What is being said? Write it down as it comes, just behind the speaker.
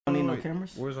Don't need no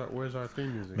cameras. Where's our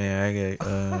theme music? Man, I get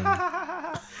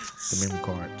the memory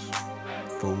cards.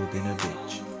 Fooled in a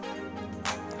bitch.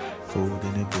 Fooled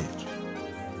in a bitch.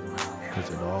 Puts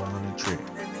it all on the trick.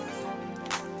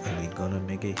 And we gonna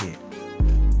make it hit.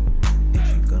 And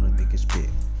she gonna make it spit.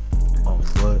 On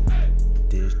what?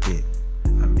 This dick.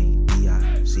 I mean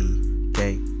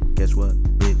D-I-C-K. Guess what,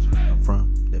 bitch? I'm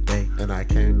from the Bay. And I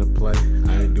came to play.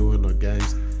 I ain't doing no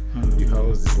games. You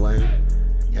hoes is lame.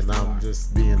 And I'm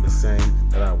just being the same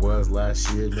that I was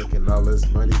last year, making all this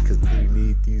money because we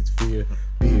need these fear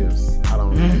bills. I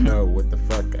don't even know what the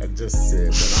fuck I just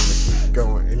said, but I'm gonna keep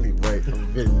going anyway.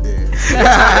 I've been there.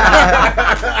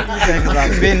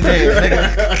 I've been there,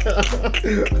 nigga.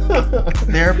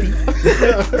 Therapy?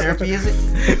 Therapy, is it?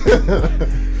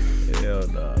 Hell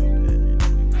no, man.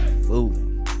 Fool.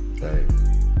 Hey.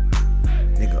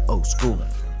 Nigga, old school.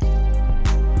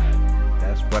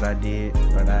 That's what I did,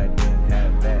 but I didn't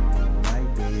have that. I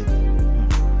did.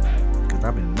 Cause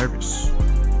I've been nervous.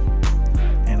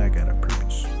 And I got a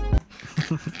purpose.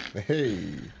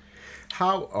 Hey,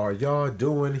 how are y'all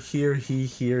doing? Here he,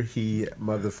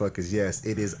 motherfuckers. Yes,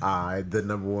 it is I, the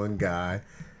number one guy,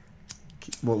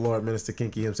 Lord Minister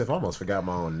Kinky himself. I almost forgot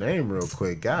my own name real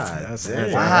quick. God,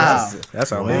 damn. Wow.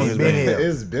 That's how long it's been here.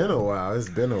 It's been a while. It's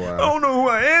been a while. I don't know who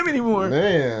I am anymore.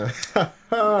 Man.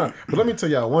 But let me tell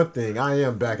y'all one thing. I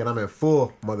am back and I'm in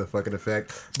full motherfucking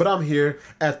effect. But I'm here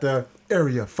at the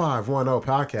Area 510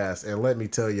 podcast. And let me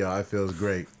tell y'all, it feels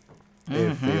great.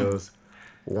 It feels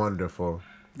wonderful.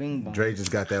 Bing bong. Dre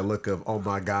just got that look of, oh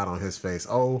my God, on his face.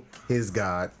 Oh, his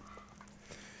God.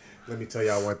 Let me tell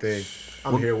y'all one thing.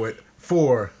 I'm here with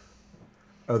 4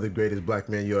 of the greatest black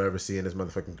men you'll ever see in this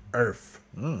motherfucking earth.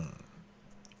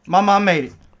 My mom made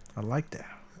it. I like that.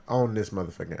 On this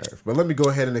motherfucking earth. But let me go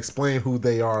ahead and explain who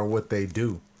they are and what they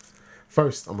do.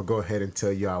 First, I'm going to go ahead and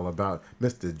tell y'all about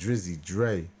Mr. Drizzy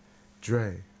Dre.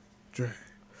 Dre.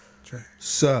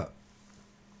 Sup?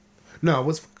 No,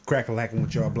 what's crack-a-lacking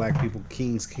with y'all black people,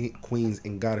 kings, queens,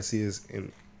 and goddesses, and,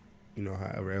 you know,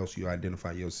 however else you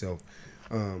identify yourself.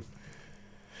 I'm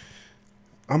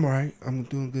alright. I'm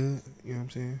doing good. You know what I'm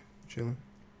saying? Chilling.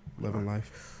 Loving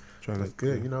life. Trying That's to,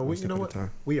 good. You know what?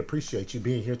 Time. We appreciate you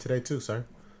being here today too, sir.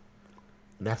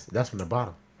 And that's from the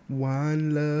bottom.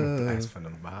 One love. That's from the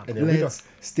bottom. And then we go. Let's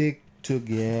stick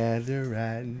together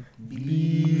and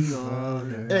be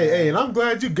honored. Hey, and I'm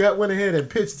glad you went ahead and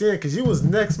pitched in because you was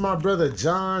next, my brother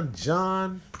John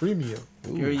Premium.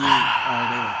 Hear you. They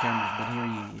have cameras, but hear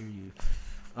you.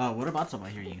 What about talking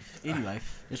about hear you? Anyway,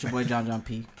 it's your boy John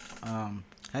P.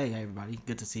 Hey everybody,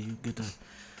 good to see you. Good to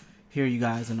hear you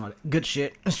guys and all that good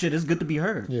shit. Shit is good to be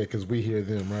heard. Yeah, because we hear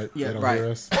them, right? Yeah, they don't right. hear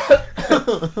us.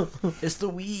 It's the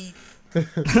weed.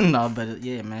 No, but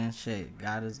yeah, man, shit.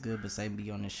 God is good, but Satan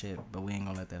be on this shit. But we ain't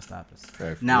gonna let that stop us.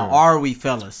 Hey, Now, real. are we,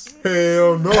 fellas?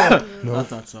 Hell no. I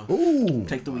thought so. Ooh.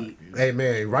 Take the weed. Hey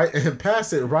man, right, and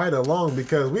pass it right along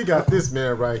because we got this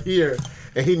man right here,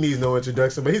 and he needs no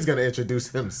introduction, but he's gonna introduce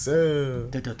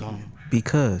himself.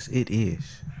 Because it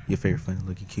is your favorite funny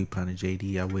looking coupon of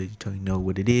JD. I would tell you know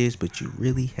what it is, but you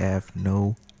really have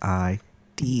no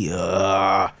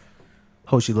idea.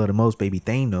 Host you love the most, baby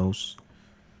Thanos.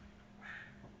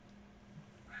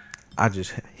 I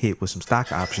just hit with some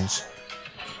stock options.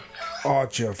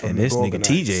 Archer from And the this nigga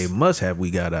Gorgonites. TJ must have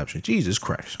we got options. Jesus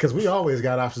Christ. Because we always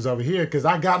got options over here. Because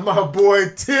I got my boy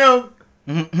Tim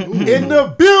in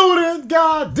the building.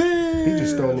 God damn. He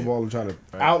just stole the ball and trying to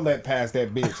outlet past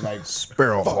that bitch like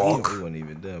Sparrow He Hawk. wasn't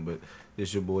even done, but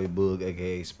it's your boy Boog,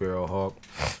 aka Sparrow Hawk.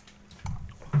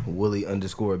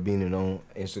 Willie_Beanin on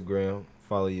Instagram.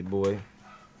 Follow your boy.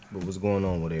 But what's going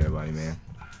on with everybody, man?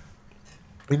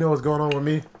 You know what's going on with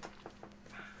me?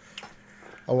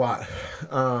 A lot.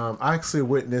 I actually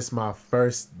witnessed my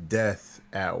first death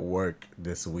at work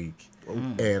this week.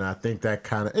 And I think that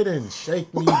kind of, it didn't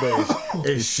shake me, but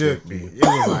it shook me. It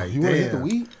was like, you want to hit the damn.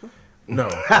 weed? No,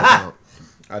 I don't.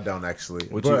 I don't actually.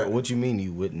 What you mean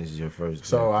you witnessed your first?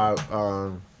 So I,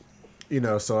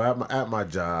 so at my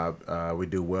job, we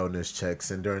do wellness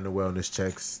checks, and during the wellness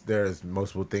checks, there's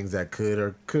multiple things that could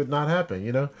or could not happen,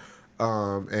 you know.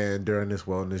 And during this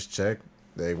wellness check,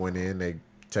 they went in, they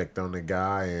checked on the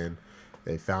guy, and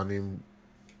they found him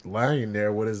lying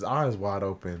there with his eyes wide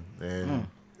open, and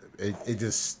it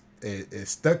just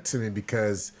stuck to me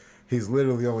because he's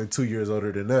literally only 2 years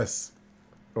older than us,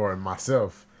 or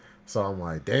myself. So I'm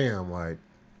like, damn, like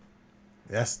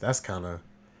that's kind of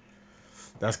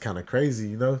crazy,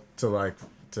 you know, to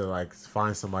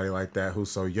find somebody like that who's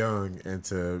so young and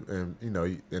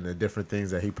the different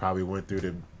things that he probably went through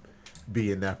to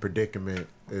be in that predicament.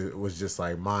 It was just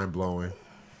like mind blowing.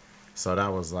 So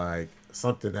that was like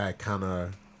something that kind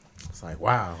of it's like,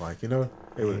 wow, like, you know,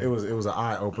 it was an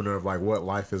eye opener of like what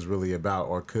life is really about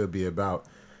or could be about.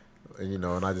 And, you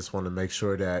know, and I just want to make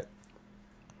sure that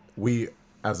we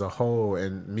as a whole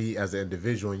and me as an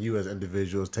individual and you as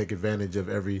individuals take advantage of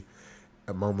every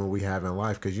moment we have in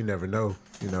life, because you never know,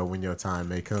 you know, when your time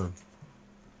may come.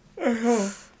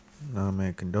 No,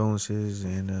 man, condolences,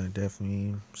 and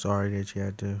definitely sorry that you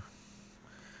had to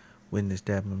witness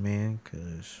that, my man,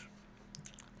 because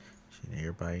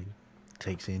everybody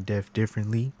takes in death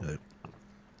differently, but,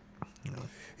 you know.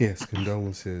 Yes,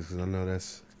 condolences, because I know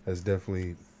that's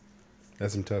definitely,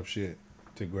 that's some tough shit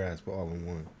to grasp all in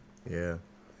one. Yeah.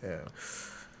 I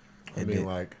And mean, then,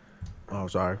 like... Oh,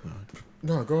 sorry.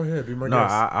 No, go ahead. Be my No,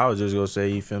 guest. I was just going to say,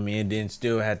 you feel me, and then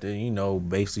still have to, you know,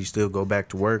 basically still go back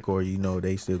to work, or, you know,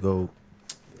 they still go...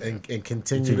 And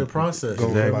continue the process. Go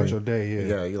Exactly. about your day,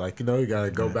 yeah. You like, you know, you got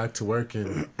to go back to work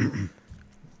and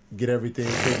get everything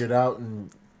figured out and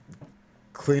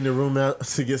clean the room out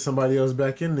to get somebody else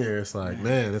back in there. It's like,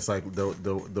 man, it's like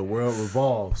the world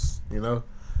revolves, you know?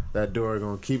 That door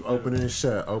going to keep opening and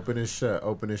shut, open and shut,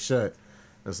 open and shut.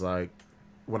 It's like,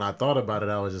 when I thought about it,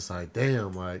 I was just like,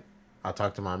 damn, like, I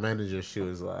talked to my manager. She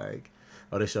was like,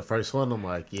 oh, this your first one? I'm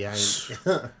like, yeah,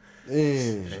 I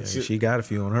ain't. She got a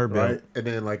few on her belt. Right? And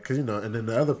then, like, cause, you know, and then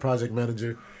the other project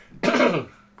manager,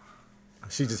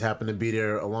 she just happened to be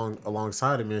there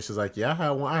alongside of me. And she's like, yeah,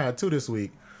 I had 2 this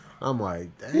week. I'm like,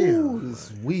 damn. Ooh,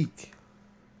 this week.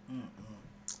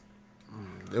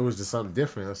 It was just something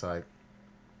different. It's like,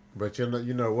 but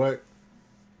you know what?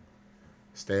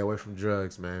 Stay away from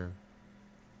drugs, man.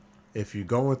 If you're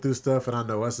going through stuff, and I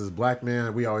know us as black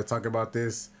men, we always talk about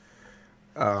this,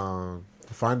 find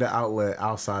an outlet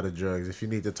outside of drugs. If you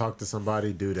need to talk to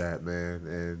somebody, do that,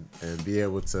 man, and be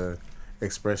able to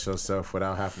express yourself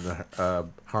without having to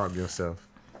harm yourself.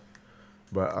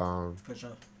 But For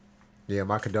sure. yeah,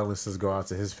 my condolences go out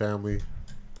to his family,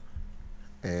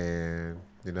 and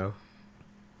you know,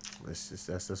 it's just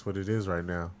that's what it is right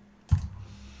now.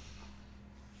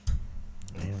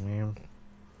 Yeah, man.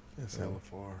 That's hella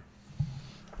far.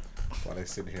 While they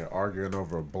sitting here arguing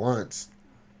over blunts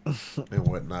and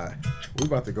whatnot, we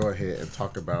about to go ahead and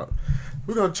talk about.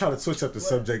 We're gonna try to switch up the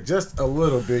subject just a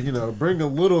little bit. You know, bring a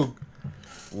little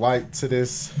light to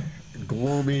this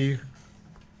gloomy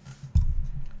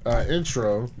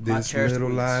intro. This little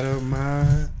light of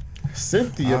mine.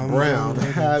 Cynthia I'm Brown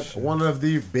gonna had show. one of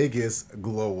the biggest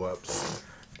glow ups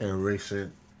in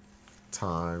recent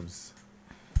times.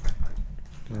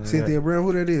 Cynthia Brown,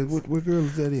 who that is? What girl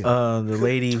is that is? The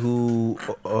lady who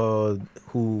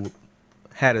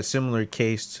had a similar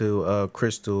case to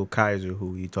Crystal Kaiser,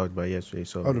 who you talked about yesterday.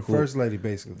 So the first lady,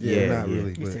 basically. Yeah, not yeah.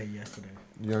 really. He But, said yesterday.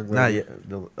 Young lady. not yet,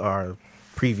 our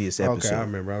previous episode. okay, I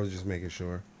remember. I was just making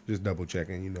sure. Just double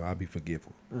checking. You know, I'll be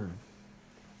forgetful.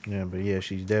 Yeah, but yeah,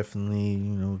 she's definitely, you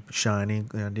know,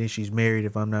 shining. And then she's married,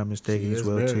 if I'm not mistaken, She as is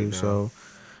well married too. now. So,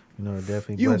 you know,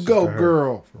 definitely. You blessings go, to her,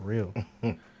 girl. for real.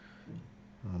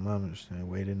 Mama understand.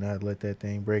 Way to not let that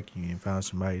thing break you, and found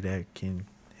somebody that can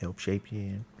help shape you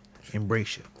and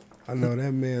embrace you. I know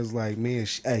that man's like, man,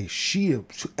 I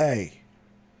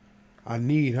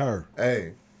need her.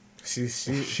 Hey, She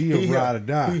he a ride or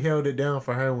die. He held it down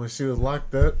for her when she was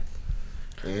locked up,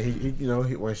 and he you know,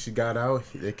 when she got out,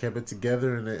 they kept it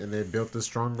together, and they built a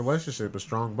strong relationship, a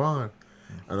strong bond.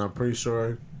 And I'm pretty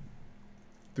sure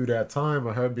through that time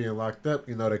of her being locked up,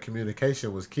 you know, the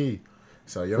communication was key.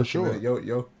 So your For sure.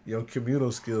 your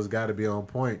communal skills got to be on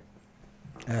point.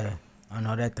 Hey, I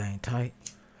know that thing tight.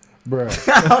 Bruh.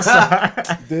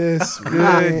 This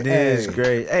man, Goodness, hey.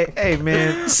 great. Hey,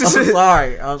 man. I'm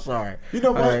sorry. I'm sorry. You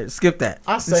know what? All right, skip that.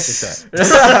 I second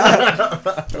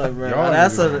that. Like, bro, Y'all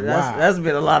that's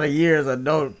been a lot of years of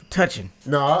no touching.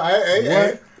 No,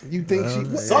 hey, You think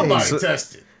she... somebody so-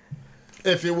 touched it.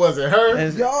 If it wasn't her,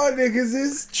 Y'all niggas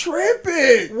is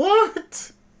tripping.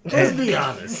 what? Let's be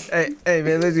honest. Hey,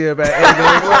 man, let's get back. Hey,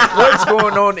 man, what's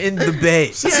going on in the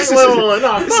bay?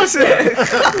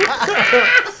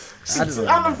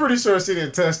 I'm pretty sure she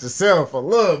didn't touch herself a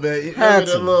little bit. Had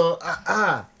Maybe a to. little,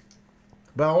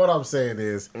 But what I'm saying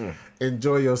is,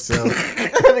 enjoy yourself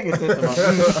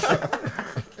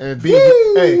and be.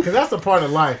 Hey, because that's a part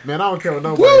of life, man. I don't care what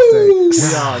nobody say.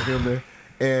 We all human,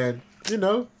 and you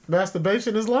know,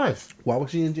 masturbation is life. Why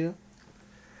was she in jail?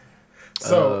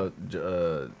 So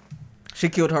She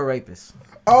killed her rapist.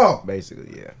 Oh,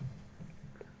 basically, yeah.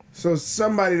 so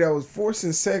somebody that was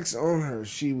forcing sex on her,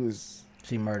 she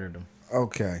murdered him.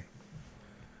 okay.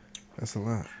 That's a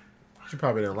lot. she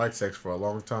probably didn't like sex for a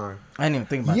long time. I didn't even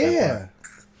think about that. Yeah, Part.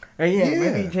 Hey, yeah,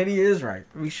 Yeah. maybe Jenny is right.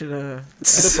 We should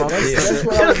that's what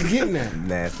I was getting at.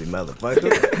 Nasty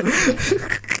motherfucker.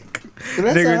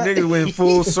 Niggas went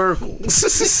full circle.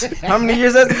 How many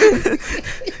years has it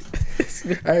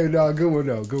been? Hey, no, good one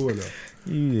though.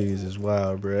 You niggas is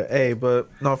wild, bro. Hey, but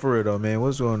no, for real though, man.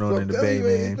 What's going on in the Bay,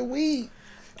 man? Hit the weed.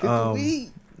 Hit the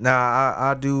weed. Nah,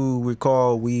 I do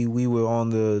recall we were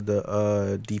on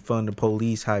the defund the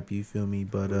police hype. You feel me?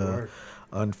 But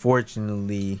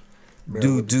unfortunately,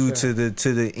 due to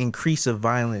the increase of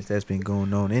violence that's been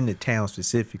going on in the town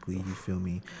specifically, you feel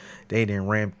me? They done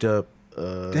ramped up.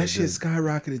 That shit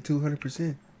skyrocketed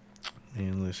 200%.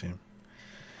 And listen,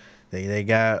 they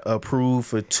got approved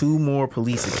for 2 more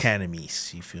police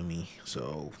academies. You feel me?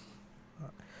 So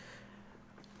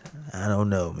I don't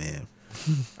know, man.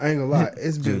 I ain't gonna lie,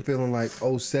 it's been feeling like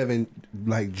 07,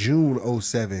 like June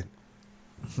 07.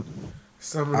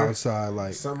 Outside,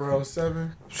 like summer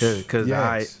 07. Cause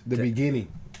the beginning.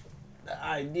 The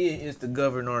idea is to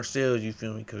govern ourselves. You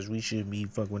feel me? Cause we shouldn't be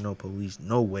fucking with no police,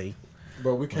 no way.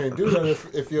 But we can't do that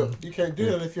if you can't do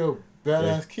that if your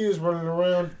badass kids running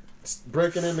around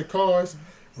breaking into cars,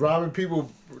 robbing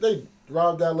people. They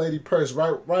robbed that lady purse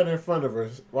right in front of her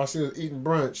while she was eating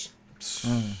brunch.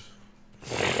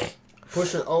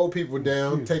 Pushing old people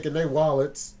down, taking their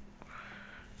wallets.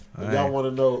 Y'all want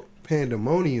to know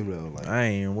pandemonium though? Like, I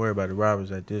ain't even worried about the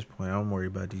robbers at this point. I'm worried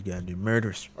about these goddamn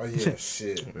murders. Oh yeah,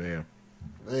 shit, Yeah. man.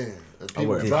 And I'm people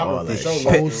worried dropping for about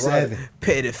sure. that. 07.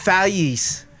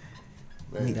 Pedophiles.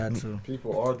 Man, Got to.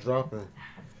 people are dropping.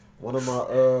 One of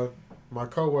my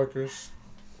coworkers,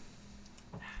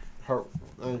 I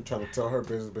ain't trying to tell her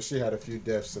business, but she had a few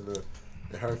deaths in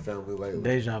her family lately.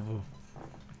 Deja vu.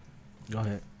 Go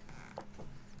ahead.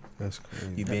 That's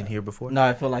crazy. You been here before? No,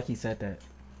 I feel like he said that.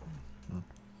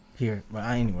 Here, but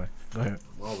anyway, go ahead.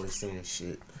 I'm always saying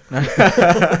shit.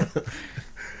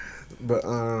 But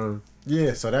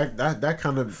yeah, so that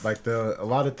kind of like a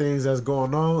lot of things that's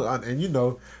going on, and you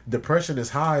know, depression is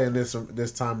high in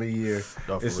this time of year.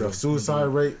 It's a suicide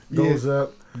rate goes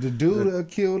up. The dude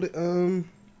killed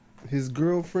his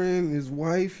girlfriend, his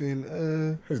wife,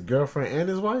 and His girlfriend and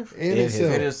his wife and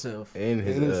himself. And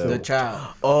his The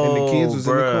child. Oh, And the kids was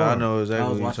in the car. I know I exactly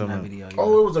was what watching you're that talking video.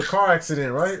 Oh, it was a car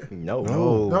accident, right? No. about.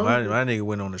 No. My nigga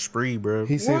went on a spree, bro.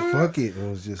 He said, What? "Fuck it." It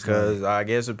was just Because like, I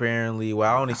guess apparently,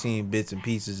 well, I only seen bits and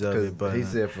pieces of it, but he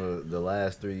said for the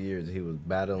last 3 years he was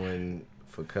battling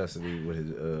for custody with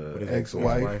his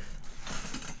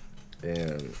ex-wife.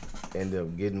 and ended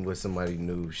up getting with somebody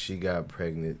new. She got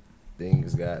pregnant.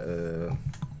 Things got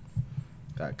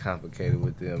complicated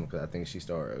with them because I think she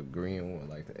started agreeing with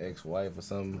like the ex-wife or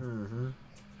something.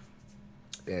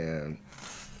 And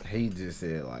he just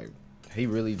said like he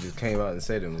really just came out and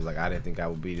said it was like, I didn't think I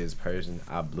would be this person.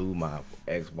 I blew my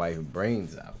ex-wife's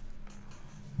brains out.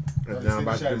 And now I'm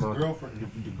about to do my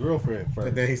girlfriend first.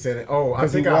 And then he said, "Oh, I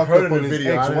 'Cause think he I walked heard up of on the his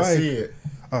video. I didn't ex-wife. see it."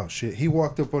 Oh shit! He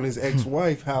walked up on his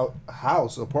ex-wife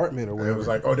house, apartment, or And whatever. it was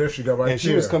like, "Oh, there she go right there." and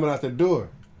she was coming out the door,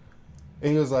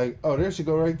 and he was like, "Oh, there she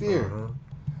go right there."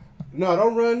 No,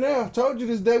 don't run now. Told you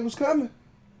this day was coming.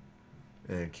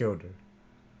 And killed her.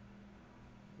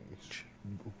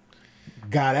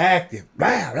 Got active.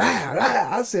 Blah, blah,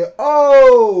 blah. I said,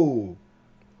 "Oh!"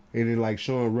 And then like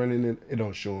show him running. It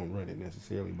don't show him running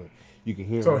necessarily, but you can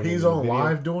hear him. So running he's in the on video.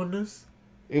 live doing this?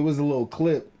 It was a little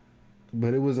clip,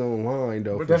 but it was online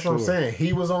though. But for that's what I'm sure. saying.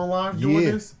 He was on live doing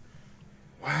Yeah. this?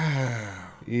 Wow.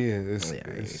 Yeah, I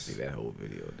didn't see that whole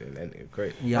video. Then that nigga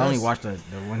crazy. Yeah, I only watched the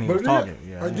when he was talking.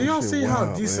 Yeah. Do y'all That see shit how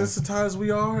wild, man. desensitized we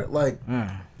are? Like,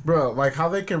 bro, like how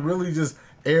they can really just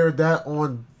air that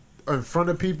on in front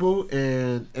of people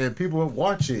and people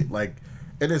watch it. Like,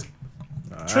 and it's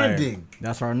trending.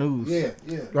 That's our news. yeah.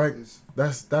 Like,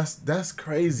 that's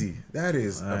crazy. That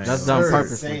is That's done absurd.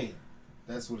 purposely.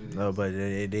 That's what it is. no, but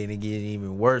it get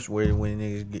even worse when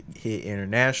niggas hit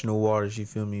international waters. You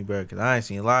feel me, bro? Because I ain't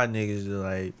seen a lot of niggas that,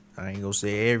 like, I ain't gonna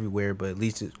say everywhere, but at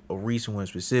least a recent one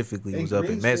specifically They was up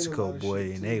in green screen a Mexico, lot of boy,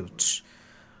 shit, and too. they was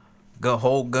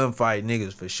whole gunfight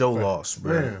niggas for show loss,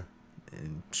 bro. Man.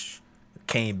 And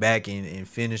came back and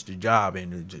finished the job,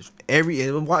 and it just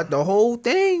the whole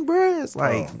thing, bro. It's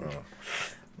like,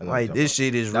 like this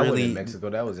shit is That wasn't really in Mexico.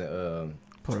 That was in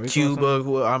Puerto Rico or something? Cuba.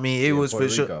 Well, I mean, it was Puerto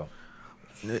for sure. Rico.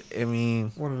 I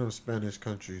mean, One of them Spanish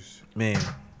countries. man,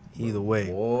 either way,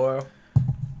 Boy,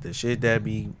 the shit that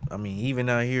be, I mean, even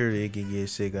out here, they can get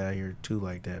sick out here too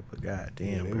like that. But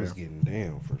goddamn, It bro, was getting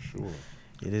down for sure.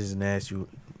 it is nasty.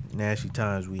 nasty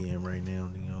times we in right now.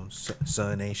 You know,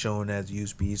 sun ain't showing as it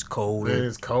used to be. It's cold. Man,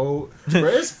 it's cold. Bro,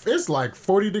 it's like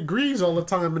 40 degrees all the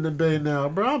time in the bay now,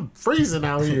 bro. I'm freezing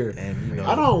out here. And you know,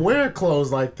 I don't wear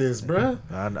clothes like this, bro.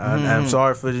 I'm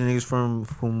sorry for the niggas from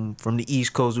the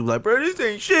East Coast who like, bro, this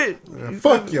ain't shit.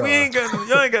 Fuck y'all. We ain't got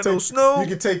y'all ain't got no snow. You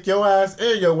can take your ass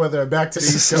and your weather back to the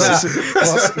East Coast.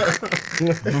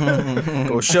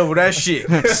 Go shovel that shit.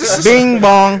 Bing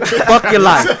bong. Fuck your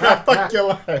life. Fuck your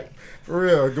life. For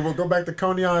real. Go back to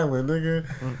Coney Island, nigga.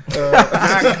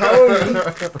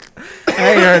 I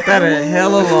ain't heard that a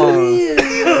hell of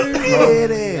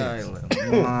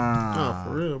Nah, for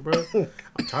real, bro.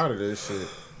 I'm tired of this shit.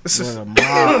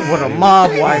 What a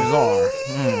mob wives are.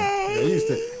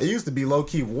 It used to be low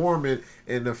key warm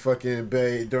in the fucking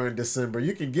bay during December.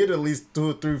 You can get at least 2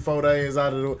 or 3, 4 days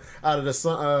out of the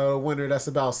sun, winter that's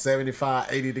about 75,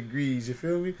 80 degrees. You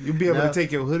feel me? You'll be able to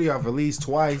take your hoodie off at least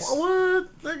twice.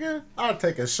 What, nigga? I'll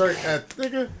take a shirt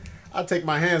nigga. I'll take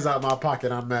my hands out my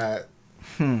pocket. I'm mad.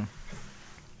 Man.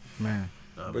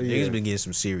 But niggas been getting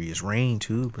some serious rain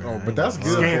too, bro. Oh, but that's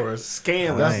good for us.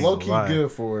 Scandalous. That's low key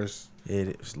good for us.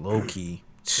 It was low key.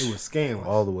 It was scandalous.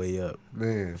 All the way up.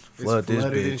 Man, Flood this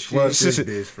bitch. Flood this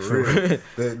bitch for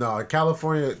real. No,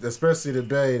 California, especially the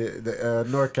Bay, the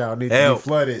NorCal needs to be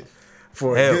flooded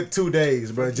for a good 2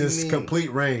 days, bro. Just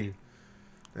complete rain.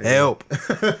 Help.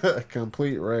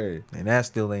 Complete rain. And that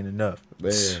still ain't enough.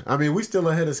 Man, I mean, we still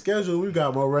ahead of schedule. We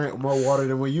got more water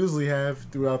than we usually have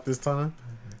throughout this time.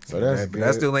 So that's good.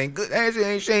 That still ain't good. That shit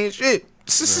ain't changed shit.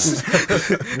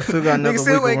 Still got another Niggas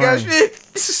still week ain't of got rain. shit.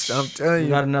 I'm telling We you.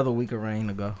 got another week of rain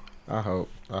to go. I hope.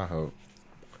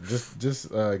 Just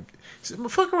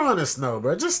fuck around in snow,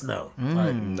 bro. Just snow.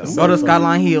 Go to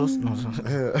Skyline Hills.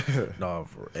 No,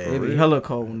 for It be hella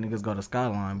cold when niggas go to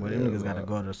Skyline, but them niggas gotta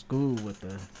go to school with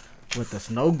the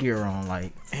snow gear on.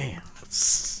 Like, damn,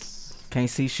 can't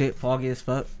see shit, foggy as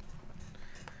fuck.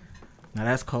 Now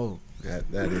that's cold. That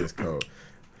is cold.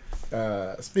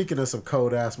 Speaking of some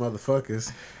cold ass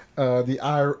motherfuckers,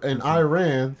 in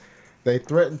Iran, they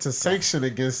threatened to sanction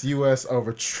against U.S.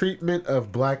 over treatment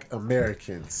of Black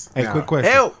Americans. Hey, Now, quick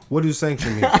question. Help. What do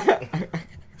sanction mean?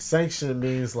 Sanction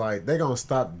means like they gonna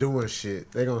stop doing shit.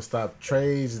 They gonna stop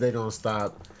trades. They gonna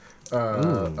stop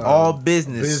all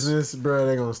business, bro.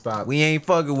 They gonna stop. We ain't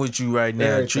fucking with you right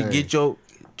now. Everything.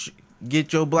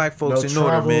 Get your black folks no in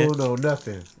travel, order, man. no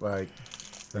nothing. Like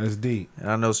That's deep.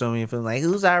 And I know some of you feeling like,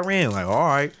 who's Iran? Like, all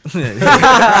right.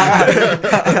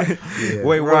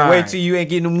 Wait till you ain't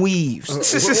getting them weaves. What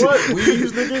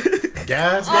weaves, nigga?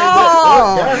 Gas,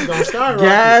 gas gonna skyrocket.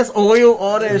 Gas, oil,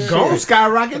 all that Go shit.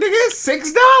 skyrocket, nigga. It's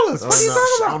 $6. What are you talking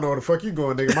I about? don't know where the fuck you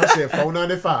going, nigga. My shit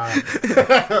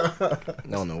 $4.95. I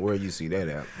don't know where you see that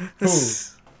at. Who?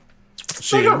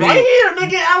 Shit, Nigga, me. right here,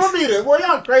 nigga, Alameda. Boy,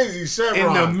 y'all crazy, Chevron.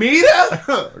 In the meter?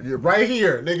 You're right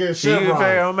here, nigga, She even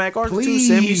Chevron. on MacArthur Please.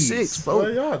 276, Boy,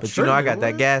 folks. y'all But you know I got tripping,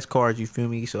 that gas card, you feel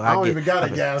me? So I don't get, even got a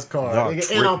gas card, Y'all nigga,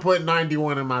 tripping. and I'm putting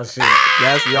 91 in my shit.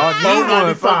 Yes, y'all need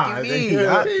one. Fucking me. You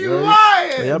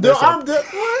lying. No, I'm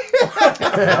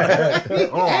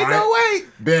Ain't no way.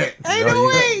 Bet. Ain't no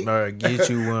way. Bro, get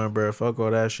you one, bro. Fuck all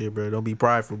that shit, bro. Don't be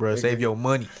prideful, bro. Save your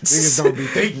money. Niggas don't be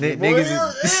thinking.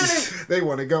 Niggas They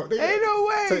want to go. Ain't no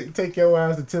way. Take your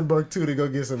ass to Timbuktu to go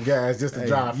get some gas just to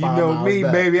drive 5 You know miles me,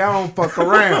 back. baby. I don't fuck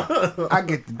around. I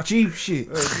get the cheap shit.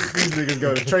 These niggas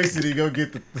go to Tracy to go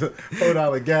get the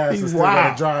 $4 gas and still Wow.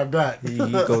 gotta drive back. You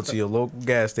go to your local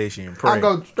gas station and pray. I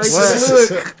go straight to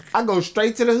the hood. I go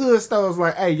straight to the hood stores.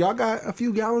 Like, hey, y'all got a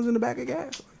few gallons in the back of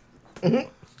gas?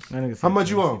 How much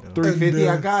you want? $3.50.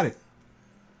 I got it.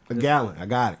 A gallon. I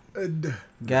got it.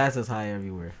 Gas is high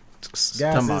everywhere. Gas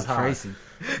Talking is about high. Tracy.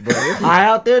 But if High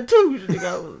out there too. You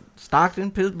got Stockton,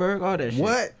 Pittsburgh, all that shit.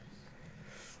 What?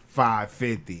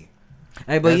 $5.50.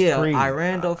 Hey, but That's yeah, cream.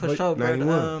 Iran though for sure, bro.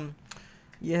 91.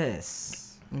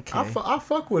 Yes. Okay. I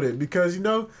fuck with it because you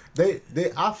know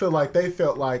I feel like they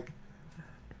felt like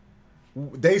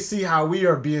they see how we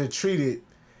are being treated,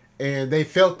 and they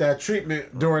felt that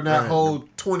treatment during that whole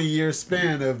 20-year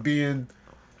span of being.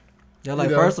 They're like,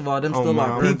 you know, first of all, them still my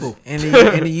are words. people. And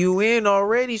the UN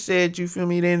already said, you feel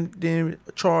me, then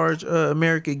charge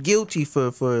America guilty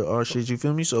for our shit, you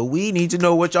feel me? So we need to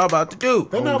know what y'all about to do.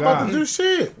 They're Oh, not about God. to do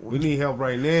shit. We need help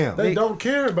right now. They don't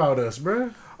care about us,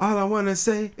 bro. All I want to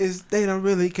say is they don't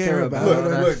really care about Look,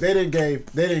 us. look, they didn't gave.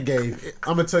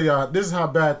 I'm gonna tell y'all, this is how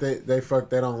bad they fuck.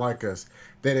 They don't like us.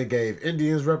 They didn't gave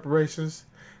Indians reparations.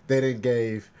 They didn't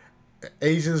gave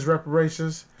Asians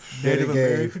reparations. They Native didn't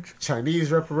gave Americans.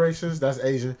 Chinese reparations. That's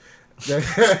Asian. This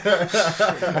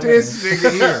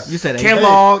nigga here. You said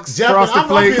Kellogg's, Frosted I'm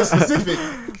being Flakes, specific.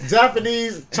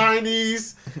 Japanese,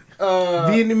 Chinese,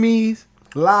 Vietnamese,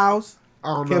 Laos. I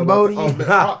don't know.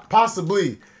 Cambodia?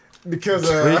 Possibly. Because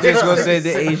We're just gonna say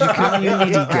the Asian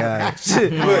community guys,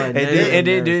 and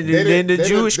then the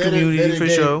Jewish community for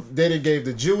sure. They didn't gave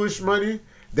the Jewish money.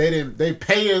 They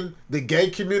paying the gay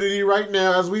community right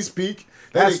now as we speak.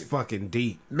 That's fucking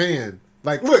deep, man.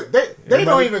 Like, look, they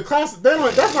don't even class.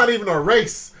 That's not even a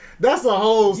race. That's a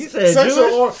whole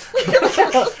sexual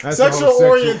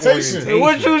orientation.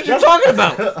 What Jews you talking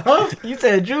about? Huh? You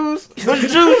said Jews? What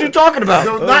Jews you talking about?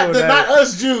 No, not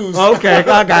us Jews. Okay,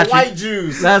 I got you. White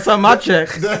Jews. That's on my check.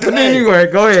 But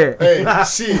anyway, go ahead. Hey,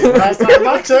 shit. Last time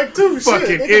my check too.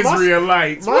 Fucking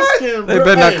Israelites. My skin, they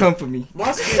better not come for me.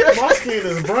 My skin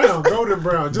is brown, golden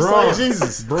brown, just like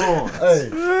Jesus. Bronze.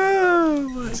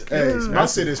 Hey, my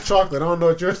shit is chocolate. I don't know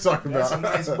what you're talking about.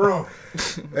 That's nice bronze.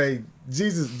 Hey,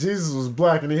 Jesus was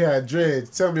black and he had dreads.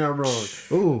 Tell me I'm wrong.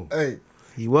 Ooh. Hey.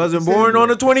 He wasn't born on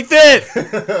the 25th.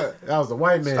 That was the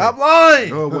white man. Stop lying.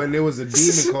 No, when there was a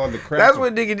demon called the cracker. That's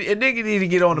when nigga need to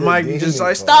get on the mic and just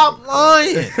like, stop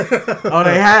lying. Oh,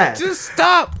 they had. Just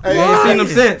stop. Hey, I ain't seen them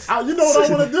since. You know what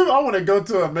I want to do? I want to go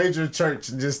to a major church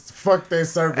and just fuck their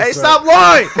service. Hey, stop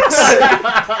lying.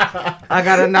 I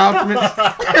got announcements.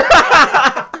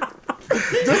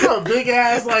 Just a big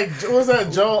ass, like, what's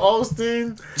that, Joel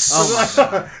Osteen?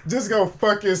 Just go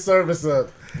fuck his service up.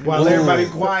 While everybody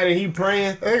quiet and he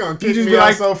praying, they gonna kick just me be out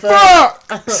like, so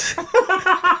fast. Fuck!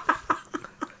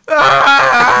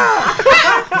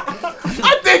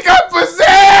 I think I'm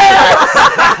possessed!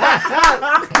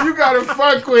 you gotta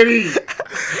fuck with him.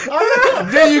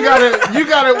 Then you gotta,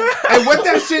 and what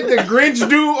that shit the Grinch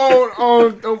do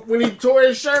on when he tore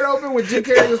his shirt open when Jim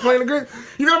Carrey was playing the Grinch?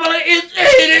 You gotta be like, it's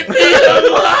eating me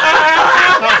alive.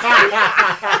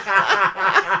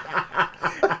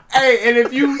 Hey, and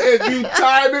if you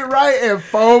time it right and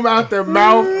foam out their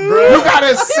mouth, bro, you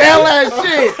gotta sell that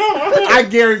shit. I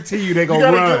guarantee you they gonna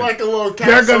run. Get like a little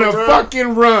They're gonna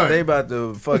fucking run. They about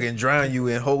to fucking drown you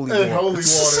in holy water. Holy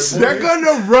water. They're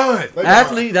gonna run.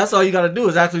 Actually, that's all you gotta do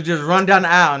is actually just run down the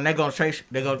aisle and they're gonna chase.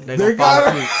 They're gonna fall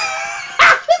asleep.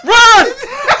 Run!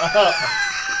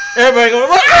 Everybody gonna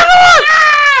run!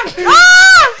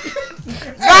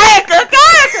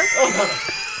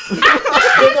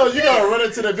 You gotta run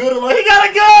into the building like he got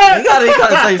a gun. You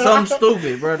gotta say something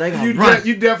stupid, bro. They gonna run.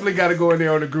 You definitely gotta go in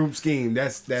there on the group scheme.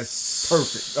 That's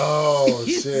perfect. Oh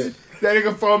shit! That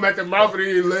nigga foam at the mouth and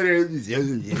you let it.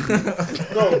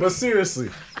 No, but seriously,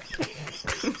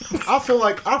 I feel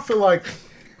like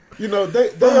you know they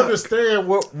understand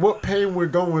what pain we're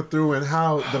going through and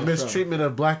how the mistreatment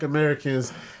of Black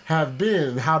Americans have been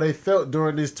and how they felt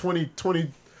during this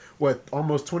 2020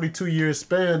 almost 22 year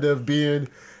span of being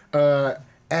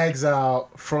exiled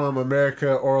from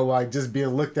America or like just being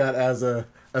looked at as a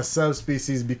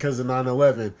subspecies because of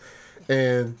 9/11,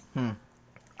 and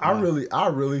I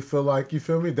really feel like, you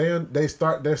feel me, they're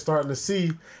starting to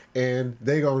see, and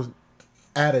they gonna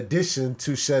add addition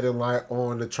to shedding light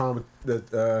on the traumas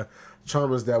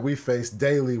that we face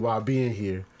daily while being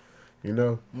here. You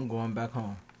know, I'm going back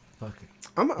home. Fuck it.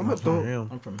 I'm from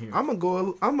here. I'm gonna go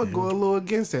a little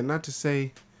against that. Not to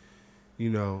say, you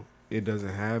know, it doesn't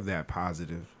have that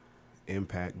positive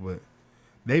impact, but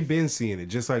they've been seeing it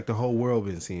just like the whole world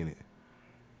been seeing it.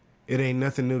 It ain't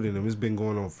nothing new to them. It's been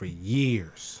going on for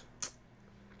years,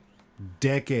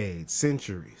 decades,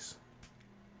 centuries.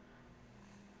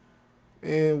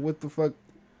 And what the fuck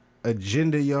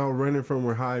agenda y'all running from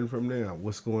or hiding from now?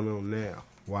 What's going on now?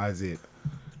 Why is it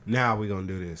now we gonna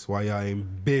do this? Why y'all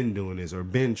ain't been doing this or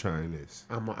been trying this?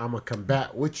 I'm gonna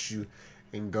combat with you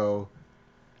and go.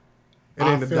 It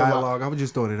ain't a dialogue. I was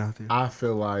just throwing it out there. I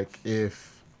feel like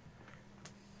if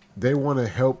they want to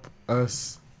help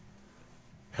us,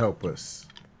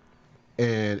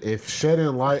 and if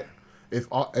shedding light, if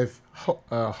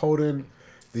holding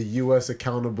the U.S.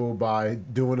 accountable by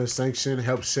doing a sanction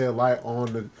helps shed light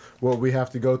on what we have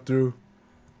to go through,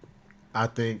 I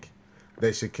think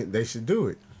they should do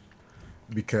it,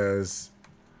 because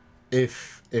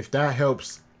if that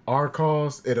helps our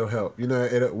cause, it'll help. You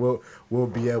know, we'll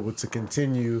be able to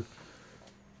continue.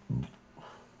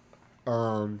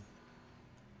 We'll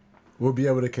be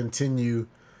able to continue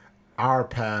our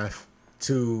path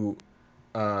to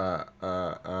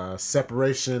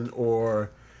separation or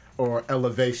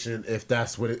elevation, if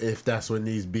that's what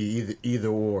needs to be, either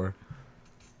or.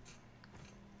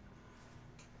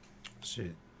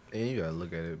 Shit, and you gotta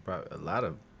look at it. A lot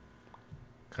of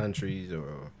countries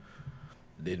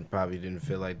probably didn't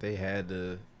feel like they had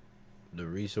the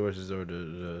resources or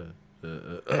the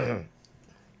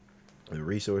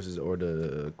resources or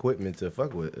the equipment to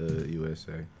fuck with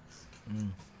USA.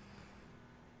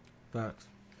 Facts.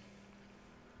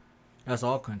 That's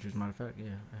all countries, matter of fact.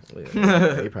 Yeah.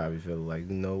 Yeah, they probably feel like,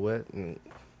 you know what?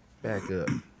 Back up.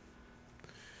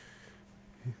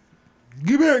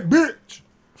 Get back, bitch.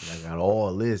 I got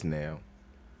all this now.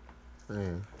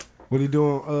 Man. What are you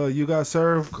doing? You got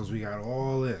served? Because we got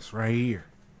all this right here.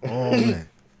 All that.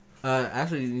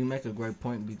 Actually, you make a great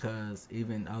point because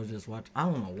even I was just watching. I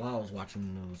don't know why I was watching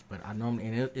the news, but I normally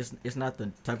and it's not the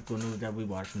typical news that we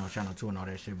watch, Channel 2 and all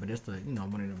that shit. But it's the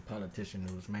one of them politician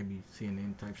news, maybe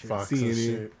CNN type shit. Fox and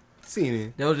shit.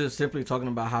 CNN. They was just simply talking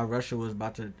about how Russia was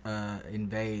about to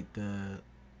invade the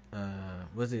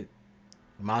was it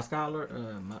Moscow or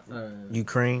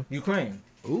Ukraine.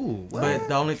 Ooh. What? But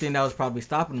the only thing that was probably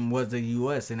stopping them was the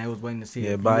U.S. and they was waiting to see.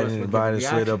 Yeah, if US would Biden give a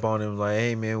slid reaction. up on him like,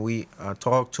 "Hey man, I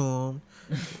talked to him.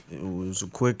 It was a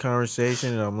quick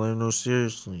conversation, and I'm letting them know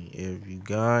seriously. If you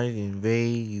guys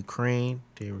invade Ukraine,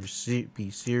 there will be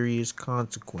serious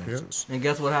consequences." And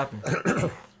guess what happened?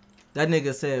 That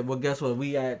nigga said, "Well, guess what?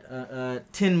 We add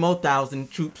 10 more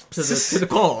thousand troops to the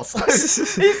cause."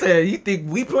 He said, "You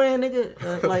think we playing,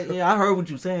 nigga? Yeah, I heard what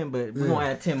you saying, but we gonna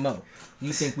add 10 more.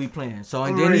 You think we playing?" So,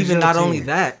 and then even not only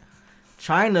that,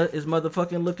 China is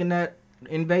motherfucking looking at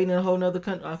invading a whole nother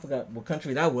country. I forgot what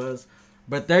country that was.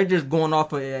 But they're just going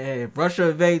off of if Russia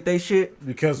invade they shit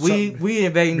because we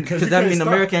invading because that means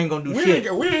America ain't gonna do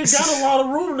shit. We ain't got a lot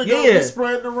of room to go be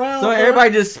spreading around. So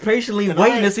everybody just patiently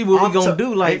waiting to see what we gonna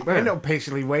do. Like, ain't no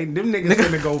patiently waiting. Them niggas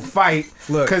gonna go fight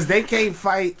because they can't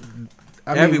fight.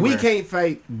 I mean, we can't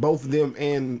fight both of them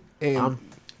and.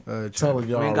 I'm telling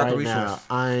y'all right now,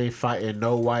 I ain't fighting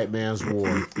no white man's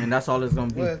war, and that's all it's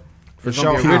gonna be. For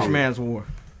sure, a rich man's war.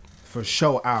 For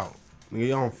sure, out. You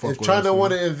don't fuck if with China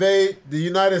want to invade the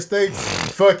United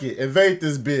States, fuck it, invade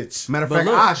this bitch. Matter of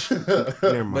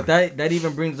fact, but that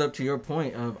even brings up to your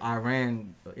point of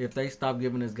Iran. If they stop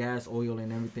giving us gas, oil,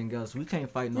 and everything else, we can't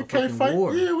fight no fucking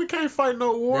war. Yeah, we can't fight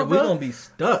no war. We're gonna be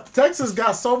stuck. Texas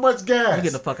got so much gas. We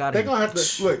get the fuck out of here. They gonna have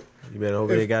to look. You better hope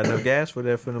they got enough gas for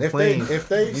that for them planes. If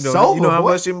they you know how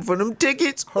much for them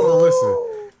tickets. Hold on,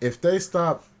 listen. If they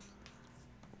stop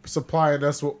supplying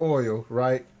us with oil,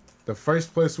 right? The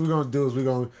first place we're gonna do is we're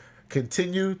gonna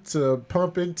continue to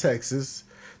pump in Texas.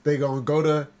 They're gonna go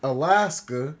to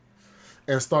Alaska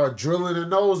and start drilling in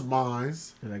those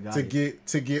mines to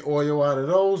get oil out of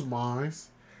those mines.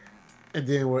 And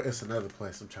then it's another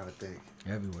place I'm trying to think.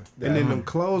 Everywhere. And then them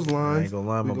clotheslines. I ain't gonna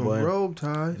lie, my boy. Robe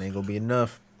ties. It ain't gonna be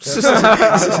enough.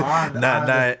 not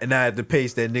at the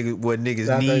pace that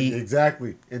niggas need.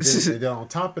 Exactly. And then on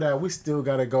top of that, we still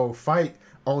gotta go fight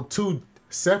on two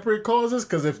separate causes.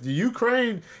 Because if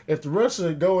the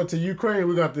Russia go into Ukraine,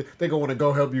 they gonna want to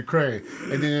go help Ukraine.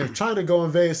 And then if China go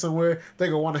invade somewhere, they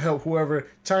gonna want to help whoever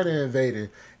China invading.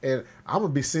 And I'm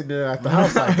gonna be sitting there at the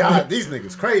house like, God, these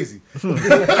niggas crazy.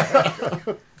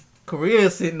 Korea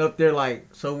is sitting up there like,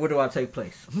 so where do I take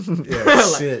place? Yeah,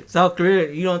 like, shit. South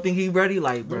Korea, you don't think he ready?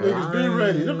 Like, bro, niggas be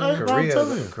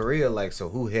ready. Korea, like, so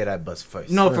who hit that bus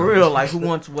first? No, for real, like, who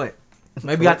wants what?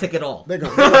 Maybe I take it all. They're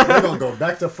gonna go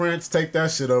back to France, take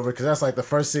that shit over, because that's like the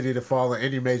first city to fall in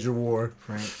any major war.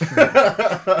 France.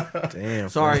 Damn.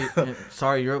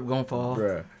 Sorry, Europe gonna fall.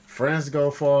 Bruh. France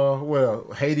gonna fall. Well,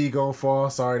 Haiti gonna fall.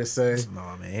 Sorry to say.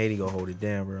 Nah, man, Haiti gonna hold it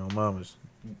down, bro. On mamas.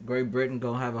 Great Britain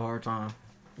gonna have a hard time.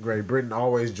 Great Britain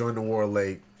always joined the war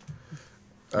late.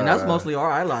 And that's mostly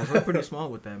our allies. We're pretty small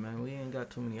with that, man. We ain't got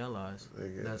too many allies.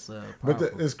 That's but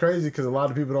it's crazy because a lot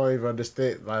of people don't even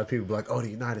understand. A lot of people be like, "Oh, the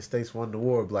United States won the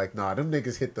war." Be like, nah, them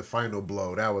niggas hit the final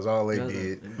blow. That was all they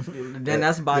did. Then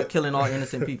that's by killing all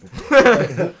innocent people.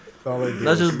 All they did.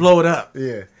 Let's just blow it up.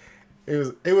 Yeah,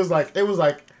 it was like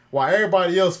while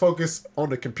everybody else focused on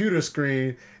the computer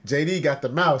screen, JD got the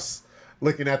mouse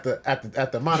looking at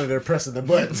the monitor, pressing the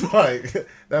buttons. Like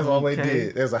that's all they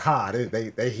did. There's a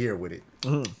they here with it.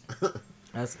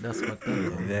 That's fucked up.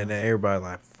 And then everybody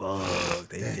like, fuck,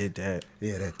 they did that.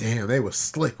 Yeah, damn, they was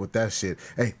slick with that shit.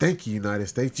 Hey, thank you, United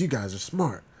States. You guys are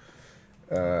smart.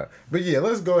 But yeah,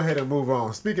 let's go ahead and move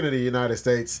on. Speaking of the United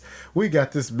States, we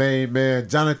got this main man,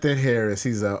 Jonathan Harris.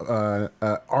 He's a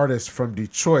artist from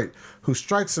Detroit who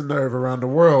strikes a nerve around the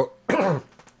world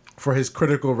for his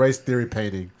critical race theory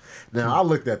painting. Now, I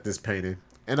looked at this painting,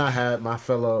 and I had my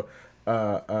fellow,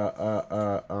 I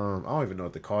don't even know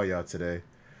what to call y'all today.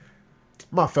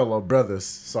 My fellow brothers,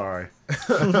 sorry.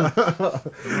 I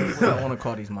don't want to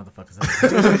call these motherfuckers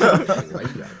out. Why you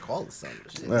gotta call it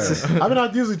something? I mean, I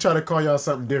usually try to call y'all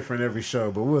something different every show,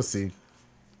 but we'll see.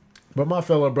 But my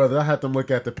fellow brother, I had them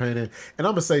look at the painting, and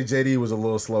I'm going to say JD was a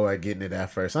little slow at getting it at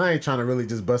first. I ain't trying to really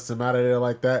just bust him out of there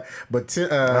like that, but John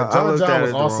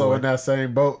was also in that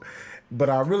same boat. But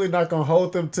I'm really not going to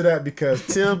hold them to that because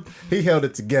Tim, he held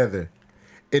it together.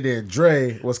 And then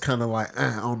Dre was kind of like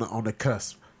on the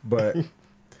cusp. But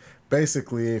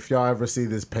basically, if y'all ever see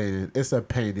this painting, it's a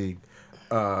painting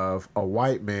of a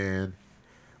white man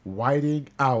whiting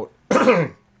out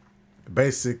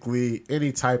basically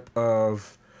any type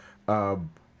of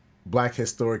black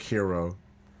historic hero.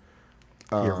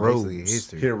 All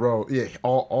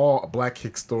black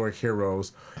historic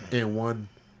heroes in one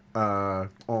on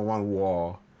one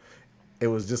wall. It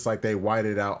was just like they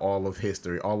whited out all of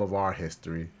history, all of our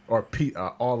history, or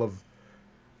all of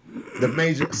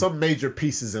the some major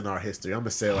pieces in our history. I'm gonna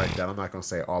say it like that. I'm not gonna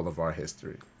say all of our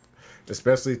history,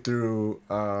 especially through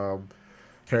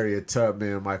Harriet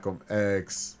Tubman, Malcolm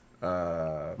X,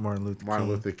 Martin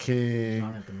Luther King.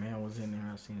 Jonathan Mann was in there.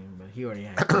 I seen him, but he already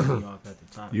had Kobe off at the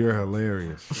top. You're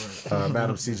hilarious.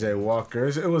 Madam C.J. Walker.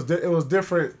 It was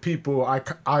different people,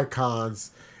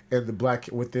 icons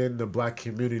within the black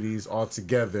communities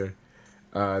altogether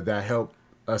that helped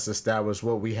us establish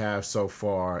what we have so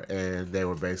far, and they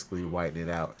were basically whiting it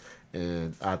out.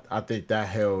 And I think that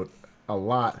held a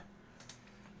lot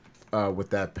with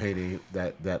that painting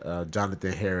that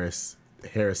Jonathan Harris'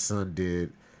 son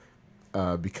did,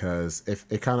 because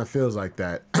it kind of feels like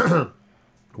that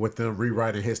with them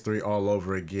rewriting history all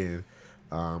over again.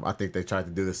 I think they tried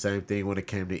to do the same thing when it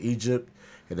came to Egypt,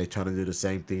 and they're trying to do the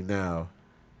same thing now.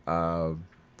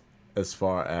 As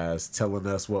far as telling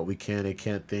us what we can and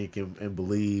can't think and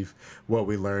believe, what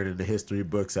we learn in the history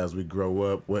books as we grow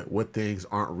up, what things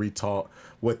aren't retaught,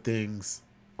 what things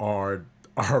are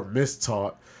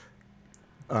mistaught,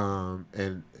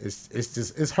 and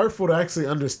it's hurtful to actually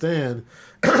understand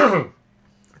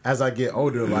as I get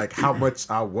older, like how much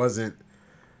I wasn't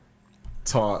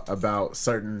taught about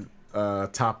certain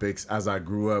topics as I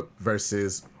grew up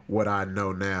versus what I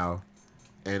know now.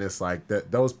 And it's like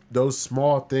that those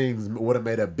small things would have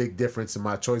made a big difference in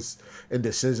my choice and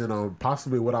decision on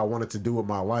possibly what I wanted to do with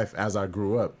my life as I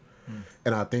grew up.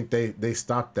 And I think they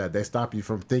stopped that. They stop you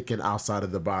from thinking outside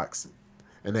of the box,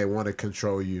 and they want to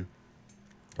control you.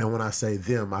 And when I say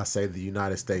them, I say the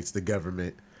United States, the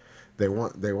government. They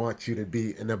want you to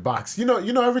be in the box. You know.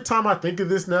 Every time I think of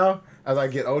this now, as I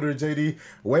get older, JD,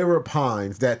 Wayward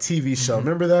Pines, that TV show.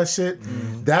 Remember that shit?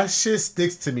 Mm-hmm. That shit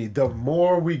sticks to me. The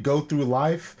more we go through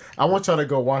life, I want y'all to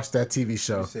go watch that TV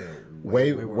show.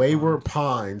 Wayward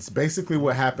Pines. Basically,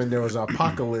 what happened? There was an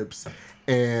apocalypse,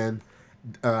 and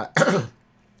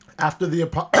after the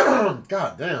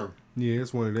God damn. Yeah,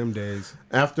 it's one of them days.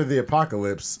 After the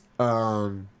apocalypse,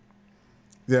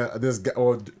 this guy,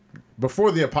 or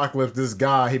before the apocalypse, this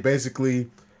guy, he basically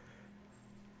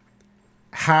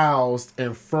housed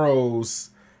and froze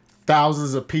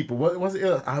thousands of people. What was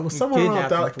it? I was somewhere around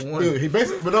that. He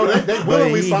basically, but no, they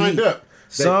willingly signed up.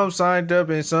 Some signed up,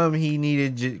 and some he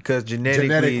needed because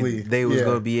genetically they was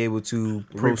going to be able to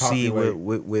proceed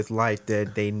with life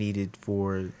that they needed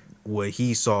for what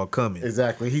he saw coming.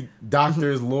 Exactly.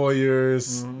 Doctors,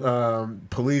 lawyers,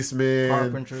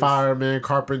 policemen, firemen,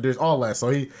 carpenters, all that.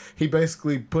 So he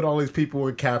basically put all these people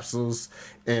in capsules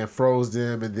and froze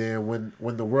them, and then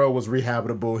when the world was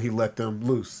rehabitable, he let them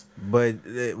loose. But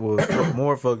it was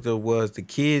more fucked up was the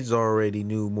kids already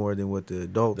knew more than what the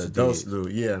adults knew,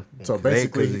 yeah. So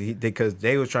basically, because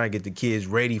they was trying to get the kids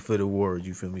ready for the war,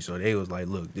 you feel me? So they was like,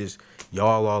 look,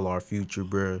 y'all all our future,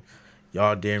 bro.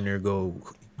 Y'all damn near go.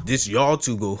 Y'all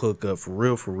two go hook up for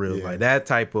real, yeah. Like that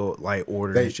type of like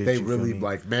order. They and shit, they really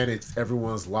like managed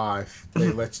everyone's life. They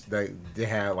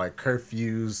had like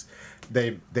curfews.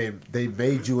 They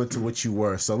made you into what you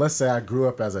were. So let's say I grew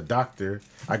up as a doctor.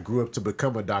 I grew up to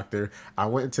become a doctor. I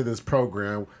went into this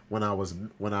program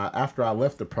after I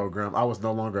left the program, I was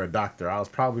no longer a doctor. I was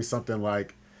probably something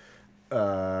like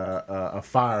a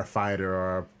firefighter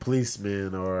or a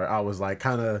policeman, or I was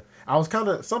kind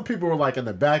of some people were like in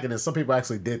the back, and then some people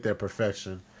actually did their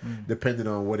profession depending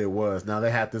on what it was. Now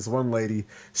they had this one lady,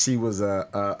 she was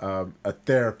a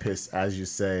therapist, as you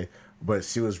say, but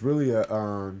she was really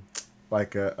a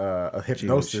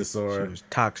hypnosis, she was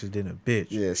toxic than a bitch.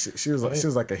 Yeah, she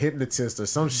was like a hypnotist or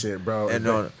some shit, bro.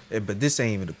 But this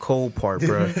ain't even the cold part,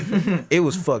 bro. It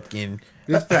was fucking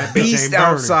that beast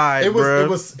outside, bro. It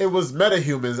was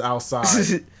metahumans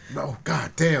outside. No,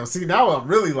 god damn. See, now I'm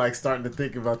really like starting to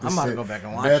think about this. I'm about shit. To go back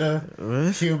and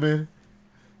watch human.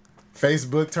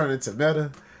 Facebook turned into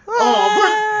meta.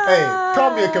 Hey,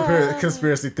 call me a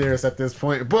conspiracy theorist at this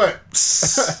point, but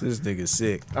this nigga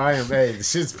sick. I am. Hey, the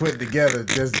shit's put together.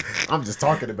 I'm just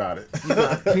talking about it. You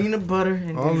got peanut butter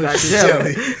and all you got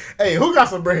jelly. Hey, who got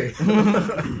some bread?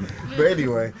 But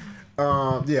anyway,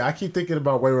 I keep thinking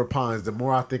about Wayward Pines. The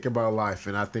more I think about life,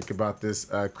 and I think about this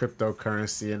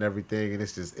cryptocurrency and everything, and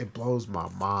it blows my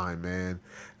mind, man,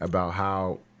 about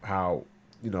how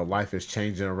life is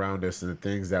changing around us, and the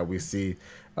things that we see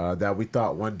that we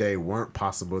thought one day weren't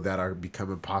possible that are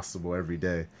becoming possible every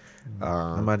day.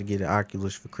 I'm about to get an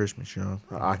Oculus for Christmas, y'all.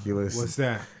 Oculus. What's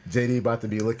that? JD about to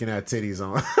be looking at titties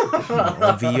on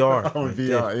On VR. on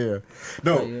VR. Yeah.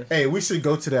 No, hey, we should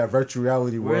go to that virtual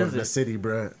reality world in the city,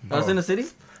 bro. Oh, it's in the city?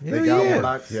 They got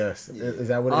one. Yes. Is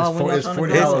that what it is? It's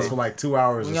 $40 for like 2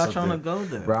 hours When or y'all something. trying to go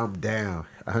there? Bro, I'm down.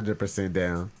 100%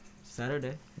 down.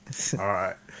 Saturday. All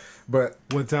right. But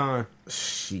What time?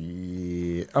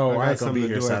 shit. Oh, I ain't gonna be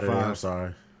here Saturday. I'm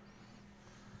sorry.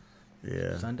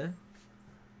 Yeah. Sunday?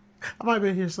 I might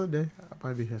be here Sunday.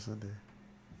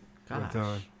 What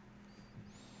time?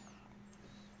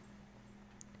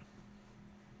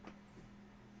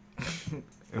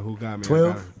 And who got me?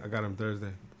 12? I got him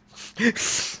Thursday.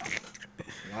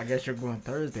 I guess you're going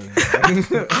Thursday.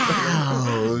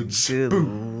 Oh,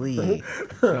 chilly.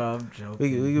 I'm joking.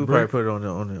 We could probably put it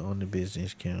on the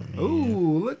business count. Man.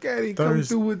 Ooh, look at him come Thursday.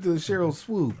 through with the Cheryl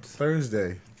swoops.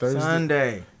 Thursday.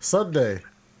 Sunday. Sunday.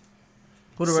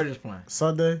 Who the Raiders playing?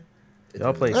 Sunday.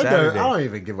 Y'all play I Saturday. don't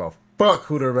even give a fuck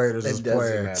who the Raiders is It doesn't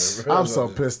playing. matter, bro. I'm so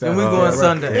pissed at And we them. going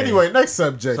Sunday. Anyway, next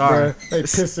subject, Sorry. man. They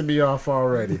pissing me off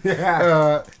already.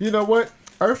 You know what?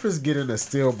 Earth is getting a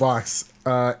steel box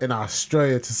in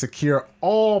Australia to secure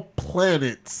all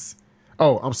planets.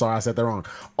 Oh, I'm sorry, I said that wrong.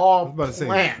 All about to say,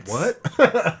 plants. what?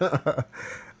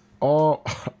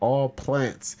 all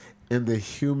plants in the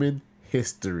human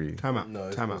history. Time out. No,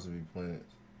 it's Time out. supposed to be planets.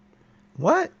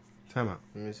 What? Time out.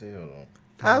 Let me see. Hold on.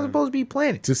 How's it supposed to be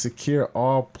planets? To secure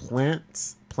all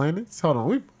planets. Hold on,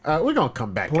 we're gonna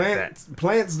come back.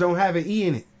 Plants don't have an E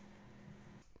in it.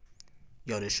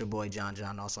 Yo, this your boy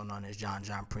John, also known as John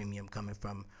Premium, coming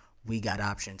from We Got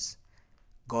Options.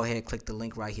 Go ahead, click the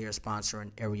link right here,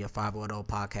 sponsoring Area 510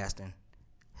 Podcasting.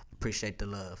 Appreciate the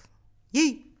love.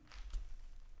 Yee!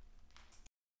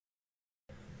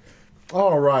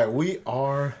 All right, we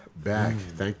are back.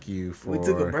 Thank you for. We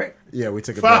took a break? Yeah, we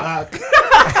took a break.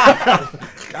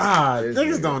 God,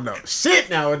 niggas don't know shit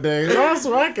nowadays.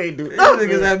 Also, I can't do Those nothing.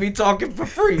 niggas have me talking for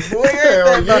free. Boy,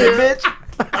 Hell yeah. bitch.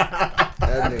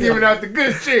 Giving out the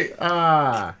good shit.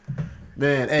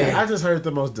 Man, hey, I just heard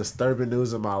the most disturbing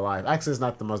news of my life. Actually, it's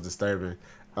not the most disturbing,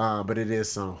 but it is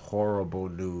some horrible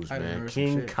news, I done man. heard some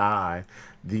King shit. Kai,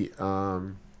 the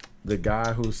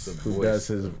guy who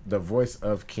does the voice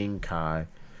of King Kai,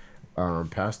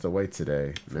 passed away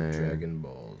today, man. Dragon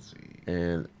Ball Z.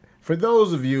 And for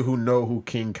those of you who know who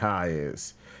King Kai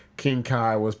is, King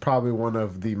Kai was probably one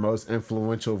of the most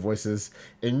influential voices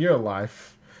in your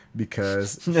life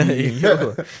because Well,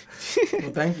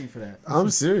 thank you for that. I'm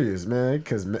serious, man.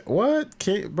 Because what,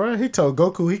 bro? He told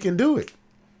Goku he can do it.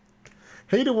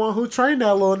 He the one who trained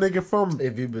that little nigga from.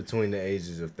 If you're between the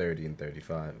ages of 30 and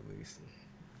 35, at least.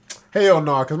 Hell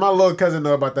no, because my little cousin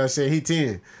know about that shit. He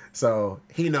 10, so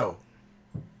he know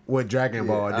what Dragon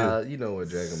Ball do. You know what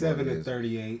Dragon 7 Ball to is.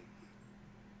 38.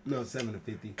 No, 7 to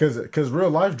 50. Because real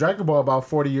life Dragon Ball about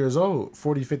 40 years old,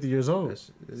 40, 50 years old.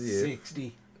 Yeah.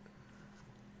 60.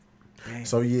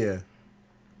 So yeah,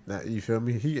 now, you feel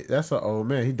me? That's an old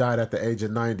man. He died at the age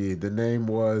of 90. The name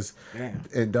was,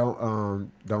 and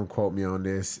don't quote me on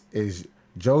this, is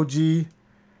Jōji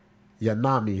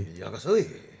Yanami.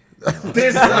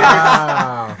 This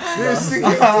Wow. This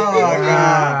nigga.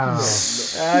 Wow.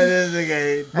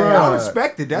 Hey, I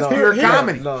respect it. That's pure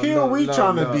comedy. Here we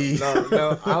trying to be.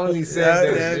 No, I only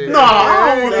said that shit. No,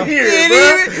 I don't want to hear it, bro.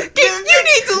 You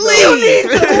need to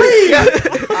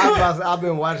leave. I've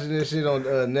been watching this shit on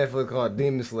Netflix called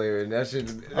Demon Slayer, and that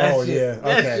shit. Oh, yeah.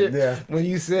 Okay, yeah. When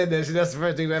you said that shit, that's the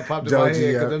first thing that popped in my Jōji, head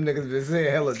yeah. because them niggas been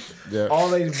saying hella. Yeah. All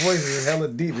they voices is hella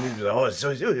deep, and he was like, "Oh, it's so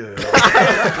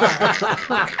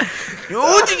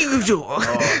No,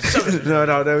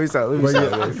 we stop. Let me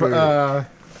stop.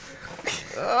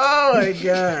 Oh, my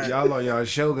God. Y'all on y'all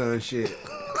Shogun shit.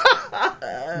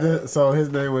 So his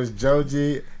name was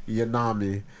Jōji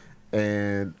Yanami,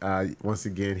 and once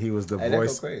again he was the Hey, that go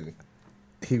voice. crazy.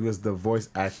 He was the voice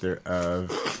actor of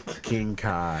King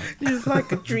Kai. It's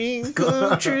like a dream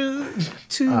come true.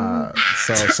 So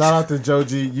shout out to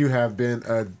Jōji. You have been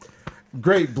a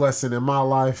great blessing in my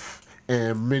life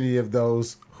and many of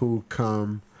those who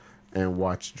come and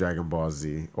watch Dragon Ball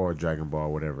Z or Dragon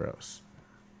Ball whatever else.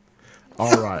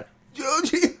 All right.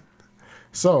 Jōji.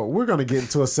 So we're going to get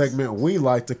into a segment we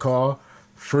like to call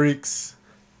Freaks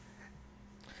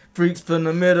Freaks from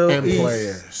the Middle and East.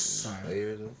 Players.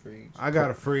 Players and freaks. I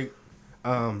got a freak.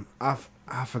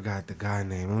 I forgot the guy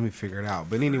name. Let me figure it out.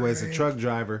 But anyway, it's a truck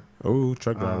driver. Oh,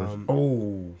 truck drivers.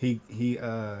 He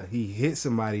hit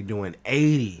somebody doing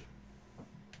 80,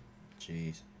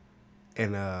 Jeez.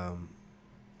 and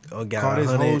Caught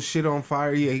his whole shit on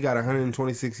fire. Yeah, he got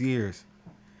 126 years.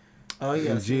 Oh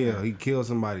yeah, in jail. He killed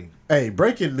somebody. Hey,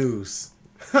 breaking news.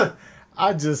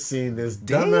 I just seen this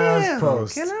dumbass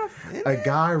post. A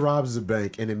guy robs a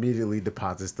bank and immediately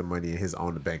deposits the money in his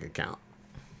own bank account.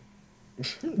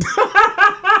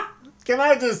 Can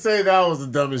I just say that was the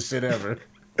dumbest shit ever?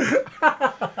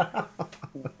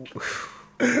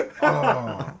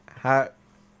 How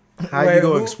you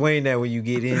gonna explain that when you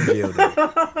get in jail,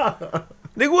 though?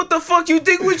 Nigga, what the fuck you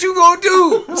think what you gonna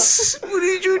do? What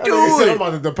did you do? I'm about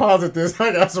to deposit this.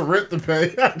 I got some rent to pay.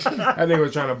 That nigga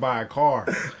was trying to buy a car.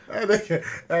 That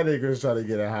nigga was trying to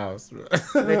get a house.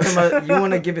 They come out, you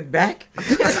want to give it back?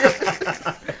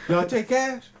 Y'all take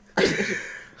cash?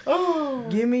 Oh,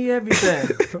 give me everything.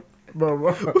 Bro.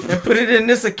 And put it in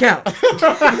this account.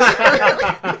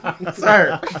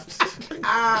 Sir.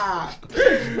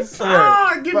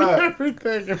 Sir. Give me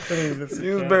everything. And put it in this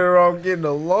You was account. better off getting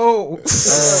a loan.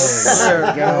 Sir,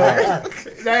 God.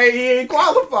 He ain't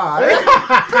qualified.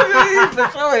 For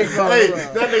sure ain't going Hey,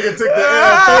 that nigga took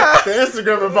the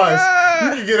Instagram advice. You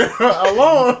can get a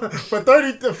loan for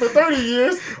 30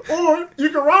 years, or you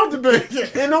can rob the bank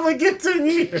and only get 10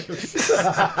 years.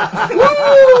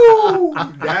 Woo!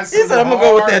 That's He said, I'm going to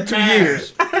go with that 2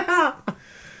 years.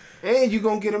 And you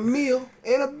gonna get a meal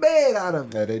and a bed out of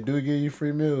it. Yeah, they do give you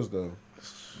free meals, though.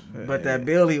 But that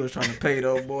bill he was trying to pay,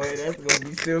 though, boy, that's going to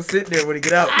be still sitting there when he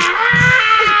get out.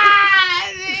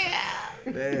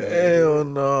 Damn. Hell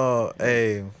no.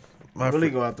 Hey, Really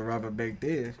go out to rob a bank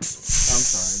there. I'm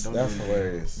sorry. Don't That's do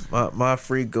hilarious. my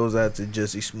freak goes out to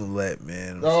Jussie Smollett,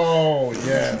 man. Oh,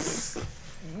 yes.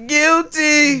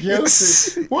 Guilty.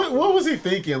 Guilty. What was he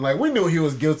thinking? Like, we knew he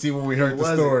was guilty when we heard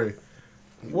the story.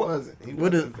 He wasn't. He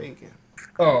What wasn't thinking.